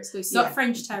Minerva exclusive. It's not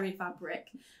French terry fabric,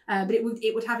 but it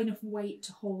would have enough weight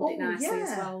to hold it nicely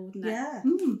as well, wouldn't it? Yeah.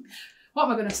 What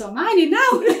am I going to sew mine in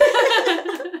now?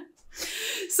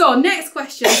 So next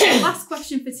question, last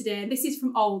question for today. This is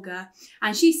from Olga,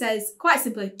 and she says quite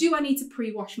simply, do I need to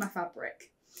pre-wash my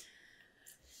fabric?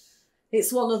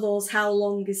 It's one of those how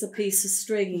long is a piece of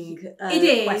string it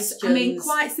is. Questions. I mean,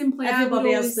 quite simply,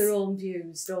 everybody has their own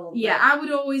views, don't they? Yeah, I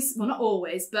would always, well, not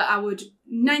always, but I would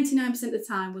 99% of the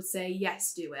time would say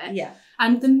yes, do it. Yeah.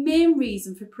 And the main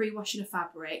reason for pre-washing a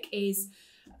fabric is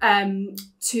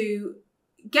to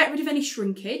get rid of any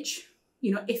shrinkage,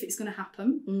 you know, if it's going to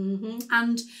happen. Mm-hmm.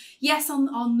 And yes,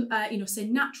 on you know, say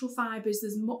natural fibres,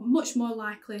 there's much more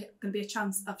likely going to be a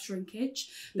chance of shrinkage.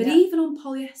 But even on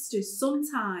polyesters,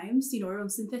 sometimes, you know, or on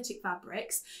synthetic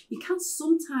fabrics, you can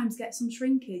sometimes get some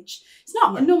shrinkage. It's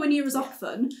not nowhere near as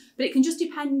often, but it can just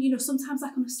depend, you know, sometimes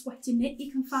like on a sweaty knit,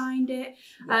 you can find it.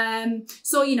 Yeah.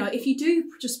 So, you know, if you do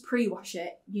just pre-wash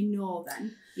it, you know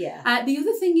then. Yeah. The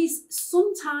other thing is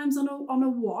sometimes on a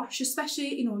wash,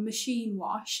 especially, you know, a machine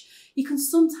wash, you can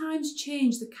sometimes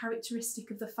change the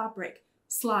characteristic of the fabric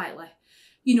slightly.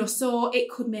 You know, so it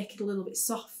could make it a little bit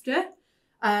softer.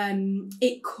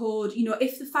 It could, you know,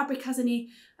 if the fabric has any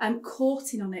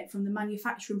coating on it from the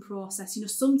manufacturing process, you know,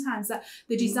 sometimes that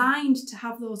they're designed to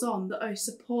have those on that are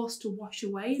supposed to wash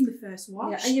away in the first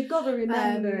wash. Yeah, and you've got to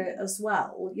remember as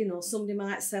well, you know, somebody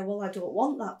might say, well, I don't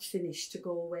want that finish to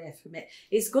go away from it.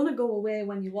 It's going to go away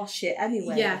when you wash it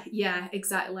anyway. Yeah,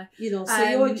 exactly. You know, so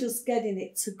you're just getting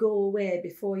it to go away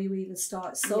before you even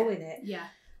start sewing it. Yeah.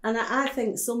 And I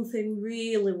think something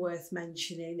really worth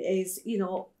mentioning is, you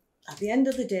know, at the end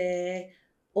of the day,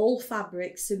 all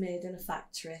fabrics are made in a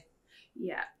factory.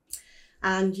 Yeah.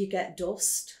 And you get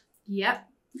dust. Yep.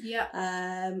 Yeah.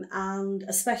 And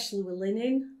especially with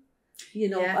linen, you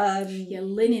know.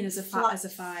 Linen as a fibre.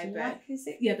 Flax, is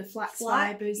it? Yeah, the flax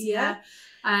fibres. Yeah.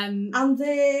 And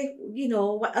they, you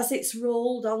know, as it's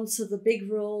rolled onto the big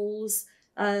rolls,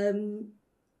 that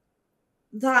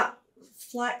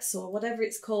flax or whatever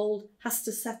it's called has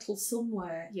to settle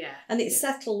somewhere. Yeah. And it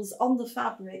settles on the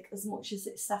fabric as much as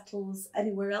it settles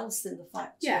anywhere else in the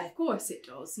factory. Yeah, of course it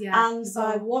does. Yeah. And so,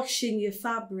 by washing your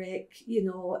fabric, you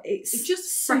know, it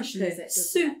just freshens it,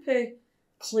 super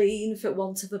clean, for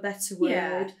want of a better word.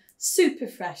 Yeah. Super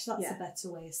fresh, that's a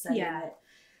better way of saying it.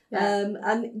 Yeah.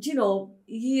 And you know,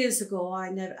 years ago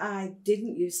I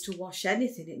didn't used to wash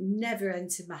anything. It never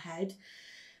entered my head.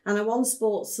 And I once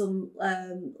bought some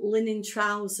linen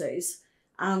trousers,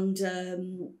 and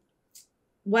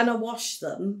when I washed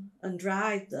them and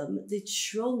dried them, they'd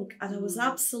shrunk, and I was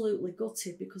absolutely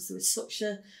gutted because there was such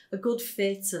a good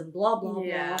fit and blah, blah,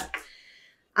 blah.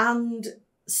 And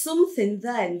something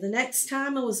then, the next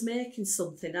time I was making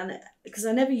something, and because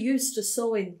I never used to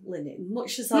sew in linen,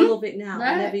 much as I love it now,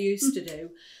 I never used to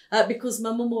do, because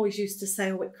my mum always used to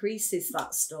say, oh, it creases,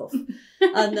 that stuff.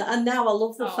 and now I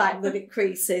love the fact that it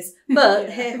creases. But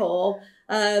hey-ho,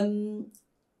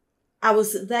 I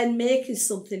was then making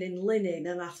something in linen,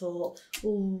 and I thought,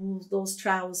 oh, those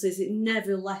trousers, it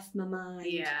never left my mind.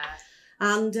 Yeah.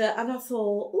 And I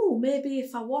thought, oh, maybe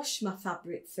if I wash my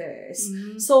fabric first.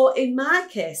 Mm-hmm. So in my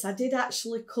case, I did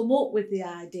actually come up with the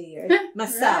idea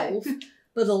myself,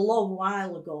 but a long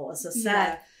while ago, as I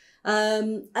said.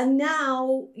 Yeah. And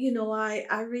now, you know,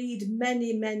 I read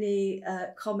many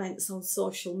comments on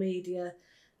social media,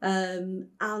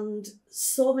 and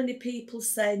so many people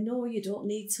say, no, you don't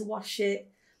need to wash it.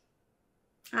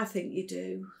 I think you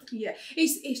do. Yeah,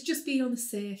 it's just being on the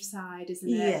safe side, isn't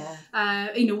it?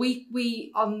 Yeah. You know, we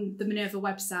on the Minerva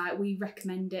website, we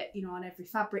recommend it, you know, on every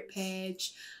fabric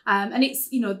page, and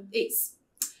it's, you know, it's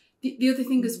the other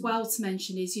thing as well to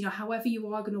mention is, you know, however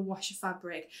you are going to wash a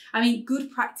fabric, I mean, good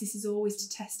practice is always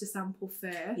to test a sample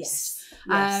first.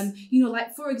 Yes. You know,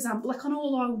 like for example, like on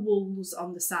all our wools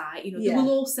on the site, you know, they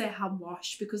will all say hand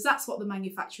wash because that's what the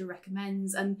manufacturer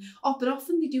recommends, but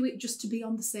often they do it just to be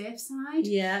on the safe side.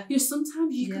 Yeah. You know,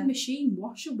 sometimes you can machine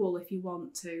wash a wool if you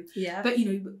want to. Yeah. But you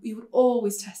know, you would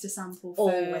always test a sample first.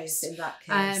 Always in that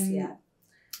case.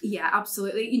 Yeah,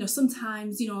 absolutely. You know,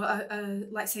 sometimes, you know,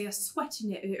 like say a sweater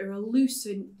knit or a loose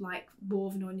like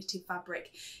woven or knitted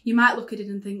fabric, you might look at it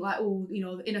and think like, oh, you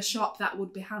know, in a shop that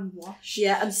would be hand washed.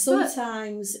 Yeah, and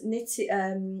sometimes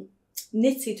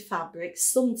knitted fabrics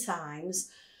sometimes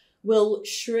will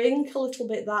shrink a little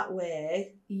bit that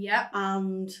way. Yeah.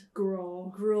 And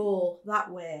grow that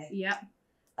way. Yeah.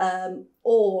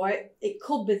 Or it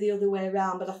could be the other way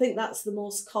around, but I think that's the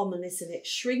most common, isn't it?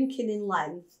 Shrinking in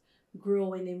length,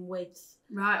 growing in width.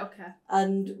 Right, okay.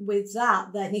 And with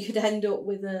that, then you'd end up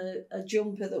with a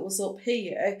jumper that was up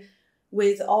here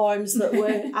with arms that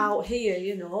were out here,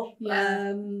 you know.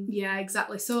 Yeah, yeah,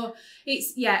 exactly. So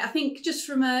it's, I think just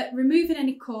from removing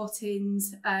any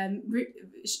coatings,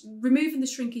 removing the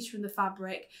shrinkage from the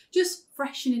fabric, just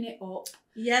freshening it up.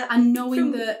 Yeah. And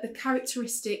knowing the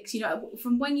characteristics, you know,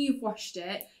 from when you've washed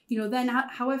it, you know, then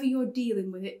however you're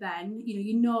dealing with it then,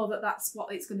 you know that that's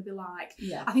what it's going to be like.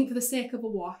 Yeah. I think for the sake of a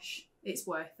wash, it's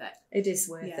worth it. It is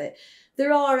worth it.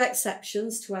 There are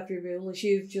exceptions to every rule, as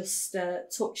you've just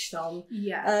touched on.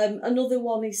 Yeah. Another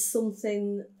one is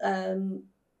something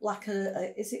like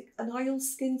is it an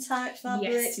oilskin type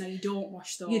fabric? Yes, no, you don't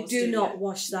wash those. You do not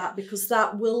wash that, because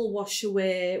that will wash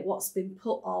away what's been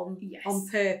put on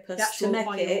purpose to make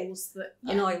it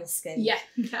an oilskin. Yeah,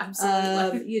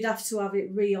 absolutely. You'd have to have it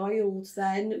re-oiled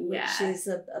then, which is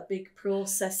a big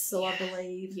process, so I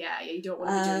believe. Yeah, you don't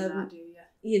want to be doing that, do you?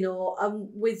 You know,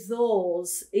 with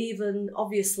those, even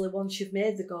obviously once you've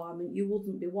made the garment, you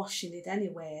wouldn't be washing it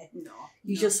anyway. No.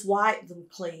 You just wipe them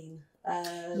clean.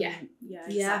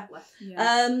 Exactly.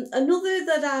 Yeah. Another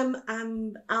that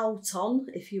I'm out on,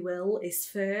 if you will, is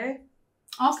fur.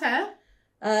 Okay.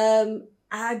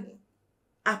 I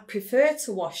prefer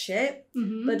to wash it,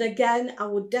 but again, I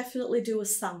would definitely do a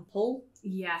sample.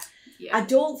 Yeah. I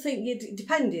don't think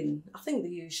depending, I think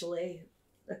they're usually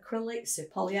acrylics or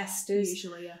polyesters.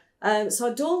 Usually, yeah.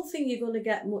 So I don't think you're going to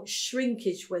get much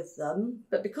shrinkage with them,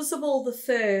 but because of all the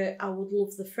fur, I would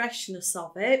love the freshness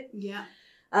of it. Yeah.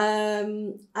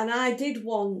 And I did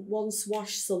once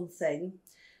wash something,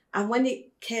 and when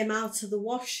it came out of the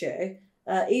washer,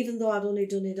 even though I'd only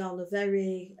done it on a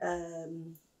very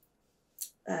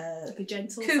like a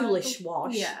gentle coolish cycle.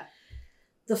 wash,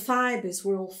 the fibres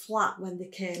were all flat when they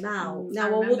came out.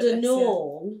 Now I would have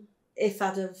known if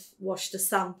I'd have washed a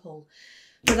sample,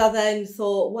 but I then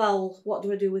thought, well, what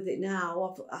do I do with it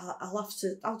now?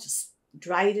 I'll just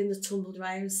dry it in the tumble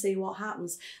dryer and see what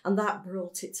happens, and that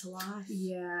brought it to life.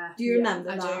 Yeah. Do you remember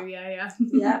that? I do. Yeah.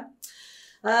 Yeah.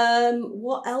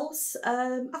 What else?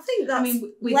 I think that's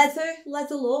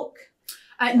leather look.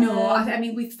 No, I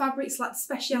mean, with fabrics like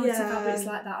speciality fabrics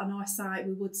like that on our site,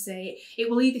 we would say it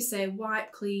will either say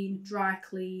wipe clean, dry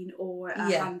clean, or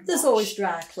hand wash. There's always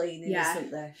dry cleaning,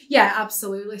 isn't there? Yeah,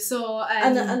 absolutely. So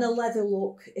and a leather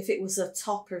look, if it was a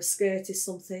top or a skirt or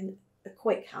something, a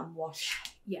quick hand wash.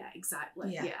 Yeah,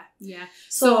 exactly. Yeah.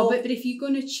 So, but if you're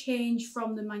going to change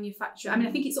from the manufacturer, I mean,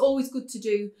 I think it's always good to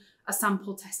do a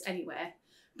sample test anyway.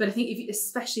 But I think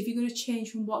especially if you're going to change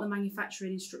from what the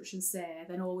manufacturing instructions say,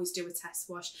 then always do a test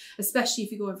wash. Especially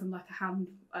if you're going from like a hand,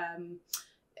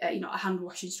 a hand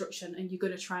wash instruction, and you're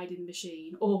going to try it in the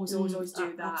machine. Always do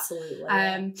that. Absolutely.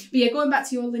 But yeah, going back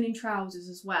to your linen trousers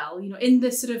as well. You know, in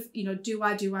the sort of do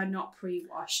I not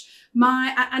pre-wash?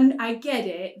 And I get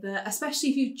it that especially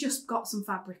if you've just got some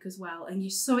fabric as well, and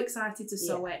you're so excited to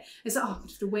sew it, it's like, oh, I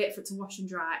have to wait for it to wash and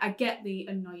dry. I get the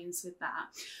annoyance with that.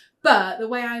 But the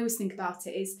way I always think about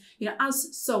it is,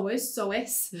 as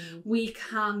sewers, we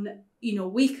can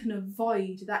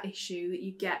avoid that issue that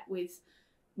you get with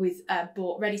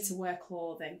ready to wear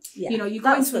clothing. Yeah, you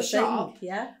go into a shop,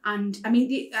 and I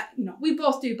mean, we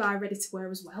both do buy ready to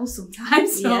wear as well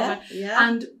sometimes.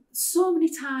 And so many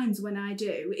times when I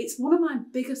do, it's one of my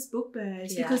biggest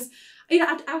bugbears because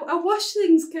I wash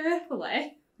things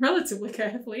carefully, relatively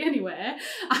carefully anyway.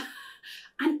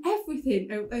 And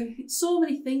everything, so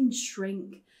many things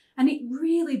shrink, and it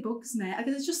really bugs me.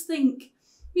 Because I just think,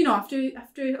 after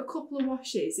a couple of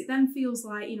washes, it then feels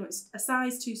like, it's a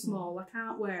size too small. I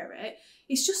can't wear it.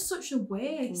 It's just such a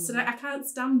waste, and I can't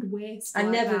stand waste. I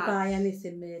never buy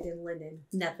anything made in linen.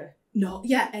 Never. No,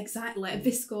 yeah, exactly.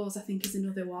 Viscose, I think, is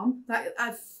another one.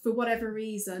 That for whatever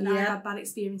reason, I've had bad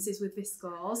experiences with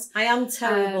viscose. I am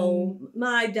terrible.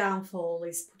 My downfall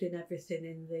is putting everything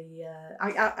in the.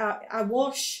 I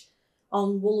wash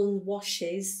on woolen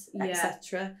washes,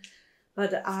 etc.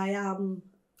 But I am.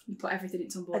 You put everything in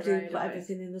tumble dryer. I do put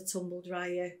everything in the tumble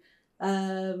dryer.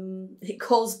 It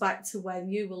goes back to when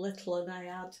you were little, and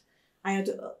I had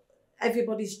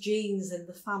everybody's jeans in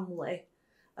the family.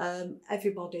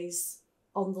 Everybody's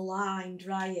on the line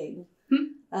drying,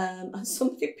 and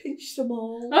somebody pinched them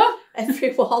all,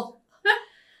 everyone.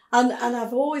 and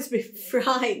I've always been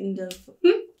frightened of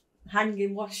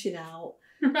hanging washing out.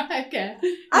 Right, okay.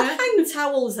 I hang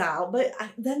towels out, but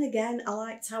then again, I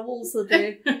like towels that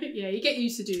do. Yeah, you get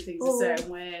used to do things a certain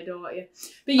way, don't you?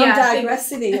 But yeah, I'm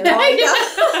digressing here, aren't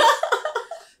I?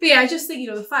 But yeah, I just think,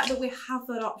 the fact that we have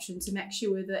that option to make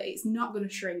sure that it's not going to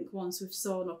shrink once we've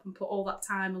sewn up and put all that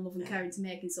time and love and care into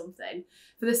making something,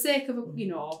 for the sake of,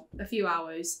 a few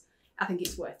hours, I think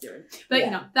it's worth doing.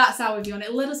 But, that's our view on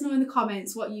it. Let us know in the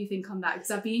comments what you think on that,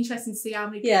 because I'd be interested to see how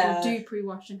many people do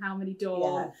pre-wash and how many don't.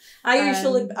 Yeah. I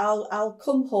usually, I'll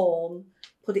come home,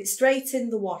 put it straight in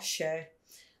the washer,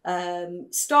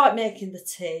 start making the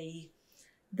tea.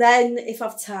 Then, if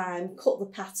I've time, cut the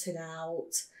pattern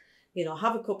out.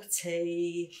 Have a cup of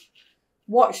tea,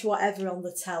 watch whatever on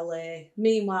the telly,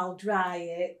 meanwhile dry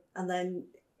it, and then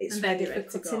it's ready for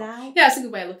cutting out. Yeah, it's a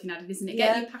good way of looking at it, isn't it?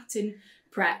 Get your pattern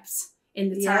prepped in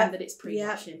the time that it's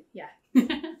pre-washing. Yeah.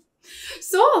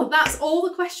 So that's all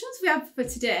the questions we have for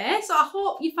today. So I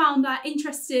hope you found that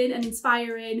interesting and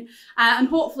inspiring, and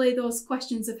hopefully those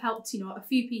questions have helped, you know, a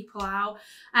few people out.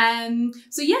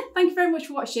 So yeah, thank you very much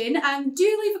for watching.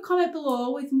 Do leave a comment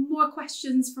below with more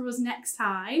questions for us next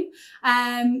time.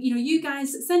 You know, you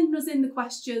guys sending us in the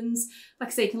questions. Like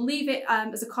I say, you can leave it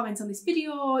as a comment on this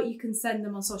video. You can send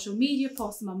them on social media,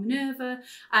 post them on Minerva.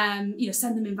 You know,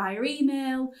 send them in via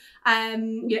email.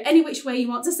 You know, any which way you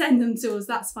want to send them to us,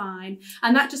 that's fine.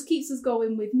 And that just keeps us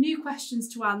going with new questions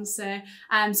to answer,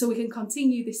 so we can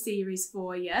continue this series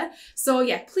for you. So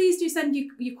yeah, please do send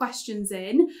your questions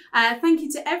in. Thank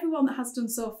you to everyone that has done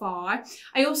so far.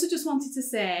 I also just wanted to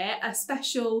say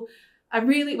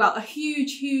a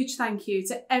huge thank you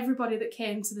to everybody that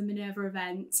came to the Minerva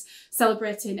event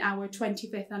celebrating our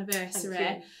 25th anniversary.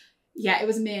 Thank you. Yeah, it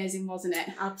was amazing, wasn't it?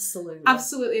 Absolutely.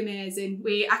 Absolutely amazing.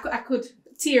 I could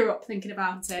tear up thinking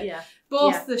about it. Yeah.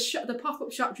 Both the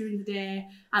pop-up shop during the day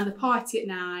and the party at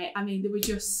night. I mean, they were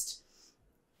just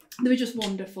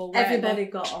wonderful. Everybody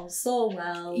got on so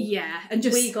well. Yeah, and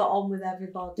just we got on with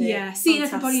everybody. Yeah, seeing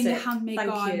everybody in their handmade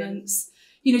garments.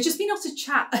 You know, just being able to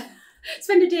chat.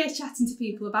 Spend a day chatting to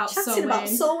people about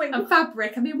sewing and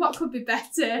fabric. I mean, what could be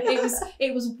better?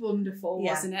 It was wonderful,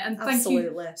 wasn't it? And thank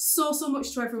you so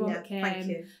much to everyone that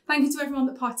came. Thank you to everyone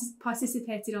that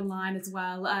participated online as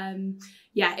well.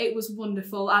 Yeah, it was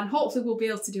wonderful, and hopefully we'll be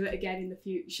able to do it again in the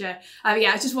future.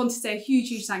 Yeah, I just want to say a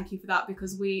huge thank you for that,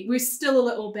 because we're still a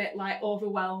little bit like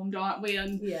overwhelmed, aren't we?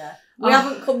 And yeah, we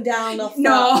haven't come down off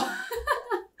that.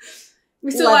 We're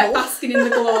still like basking in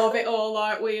the glow of it all,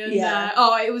 aren't we? And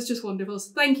it was just wonderful.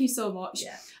 So thank you so much.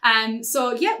 Yeah.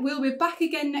 So yeah, we'll be back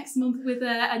again next month with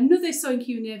another sewing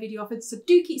Q&A video offered. So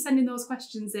do keep sending those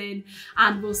questions in,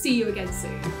 and we'll see you again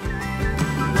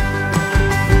soon.